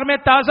دماغ میں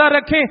تازہ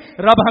رکھیں.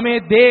 رب ہمیں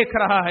دیکھ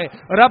رہا ہے,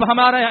 رب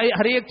ہمارا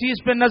ہر ایک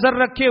چیز پہ نظر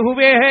رکھے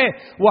ہوئے ہے,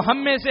 وہ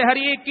ہم میں سے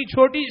ہر ایک کی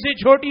چھوٹی سے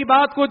چھوٹی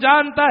بات کو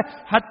جانتا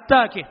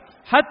ہے,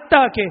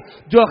 حتیٰ کہ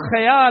جو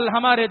خیال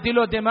ہمارے دل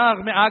و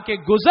دماغ میں آ کے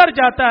گزر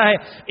جاتا ہے،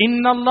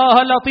 ان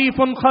اللہ لطیف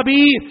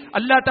خبیر،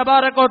 اللہ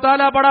تبارک و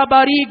تعالیٰ بڑا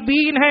باریک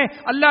بین ہے،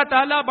 اللہ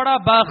تعالیٰ بڑا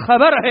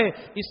باخبر ہے،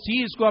 اس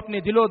چیز کو اپنے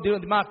دل و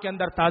دماغ کے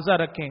اندر تازہ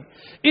رکھیں۔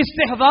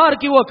 استحضار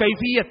کی وہ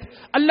کیفیت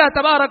اللہ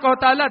تبارک و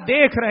تعالیٰ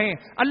دیکھ رہے ہیں،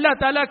 اللہ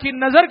تعالیٰ کی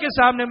نظر کے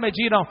سامنے میں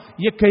جی رہا ہوں،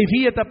 یہ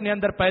کیفیت اپنے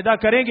اندر پیدا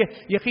کریں گے،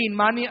 یقین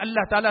مانی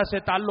اللہ تعالیٰ سے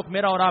تعلق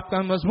میرا اور آپ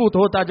کا مضبوط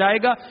ہوتا جائے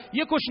گا۔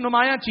 یہ کچھ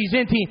نمایاں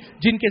چیزیں تھیں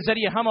جن کے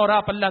ذریعے ہم اور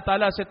آپ اللہ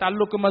تعالیٰ سے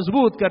تعلق کو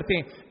مضبوط کرتے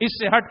ہیں۔ اس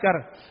سے ہٹ کر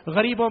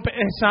غریبوں پہ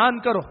احسان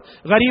کرو،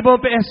 غریبوں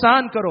پہ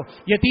احسان کرو،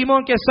 یتیموں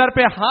کے سر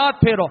پہ ہاتھ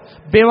پھیرو،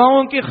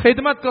 بیواؤں کی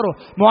خدمت کرو،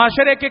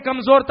 معاشرے کے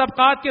کمزور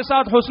طبقات کے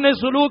ساتھ حسن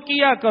سلوک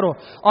کیا کرو،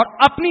 اور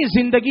اپنی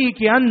زندگی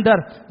کے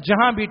اندر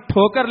جہاں بھی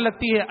ٹھوکر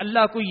لگتی ہے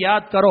اللہ کو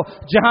یاد کرو،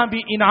 جہاں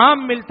بھی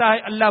انعام ملتا ہے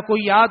اللہ کو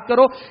یاد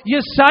کرو۔ یہ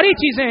ساری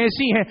چیزیں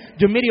ایسی ہیں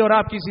جو میری اور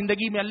آپ کی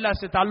زندگی میں اللہ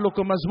سے تعلق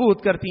کو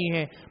مضبوط کرتی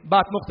ہیں۔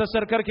 بات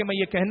مختصر کر کے میں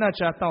یہ کہنا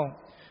چاہتا ہوں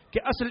کہ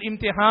اصل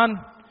امتحان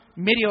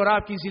میری اور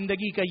آپ کی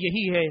زندگی کا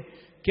یہی ہے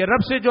کہ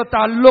رب سے جو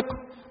تعلق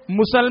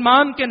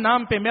مسلمان کے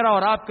نام پہ میرا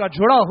اور آپ کا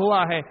جڑا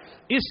ہوا ہے،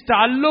 اس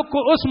تعلق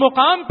کو اس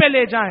مقام پہ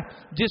لے جائیں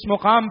جس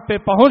مقام پہ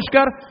پہنچ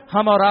کر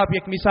ہم اور آپ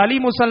ایک مثالی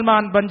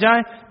مسلمان بن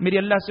جائیں۔ میری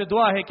اللہ سے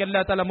دعا ہے کہ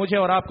اللہ تعالیٰ مجھے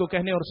اور آپ کو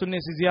کہنے اور سننے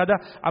سے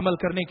زیادہ عمل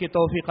کرنے کی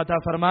توفیق عطا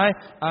فرمائے۔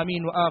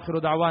 آمین وآخر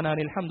دعوانا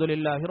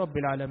الحمدللہ رب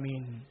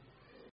العالمین۔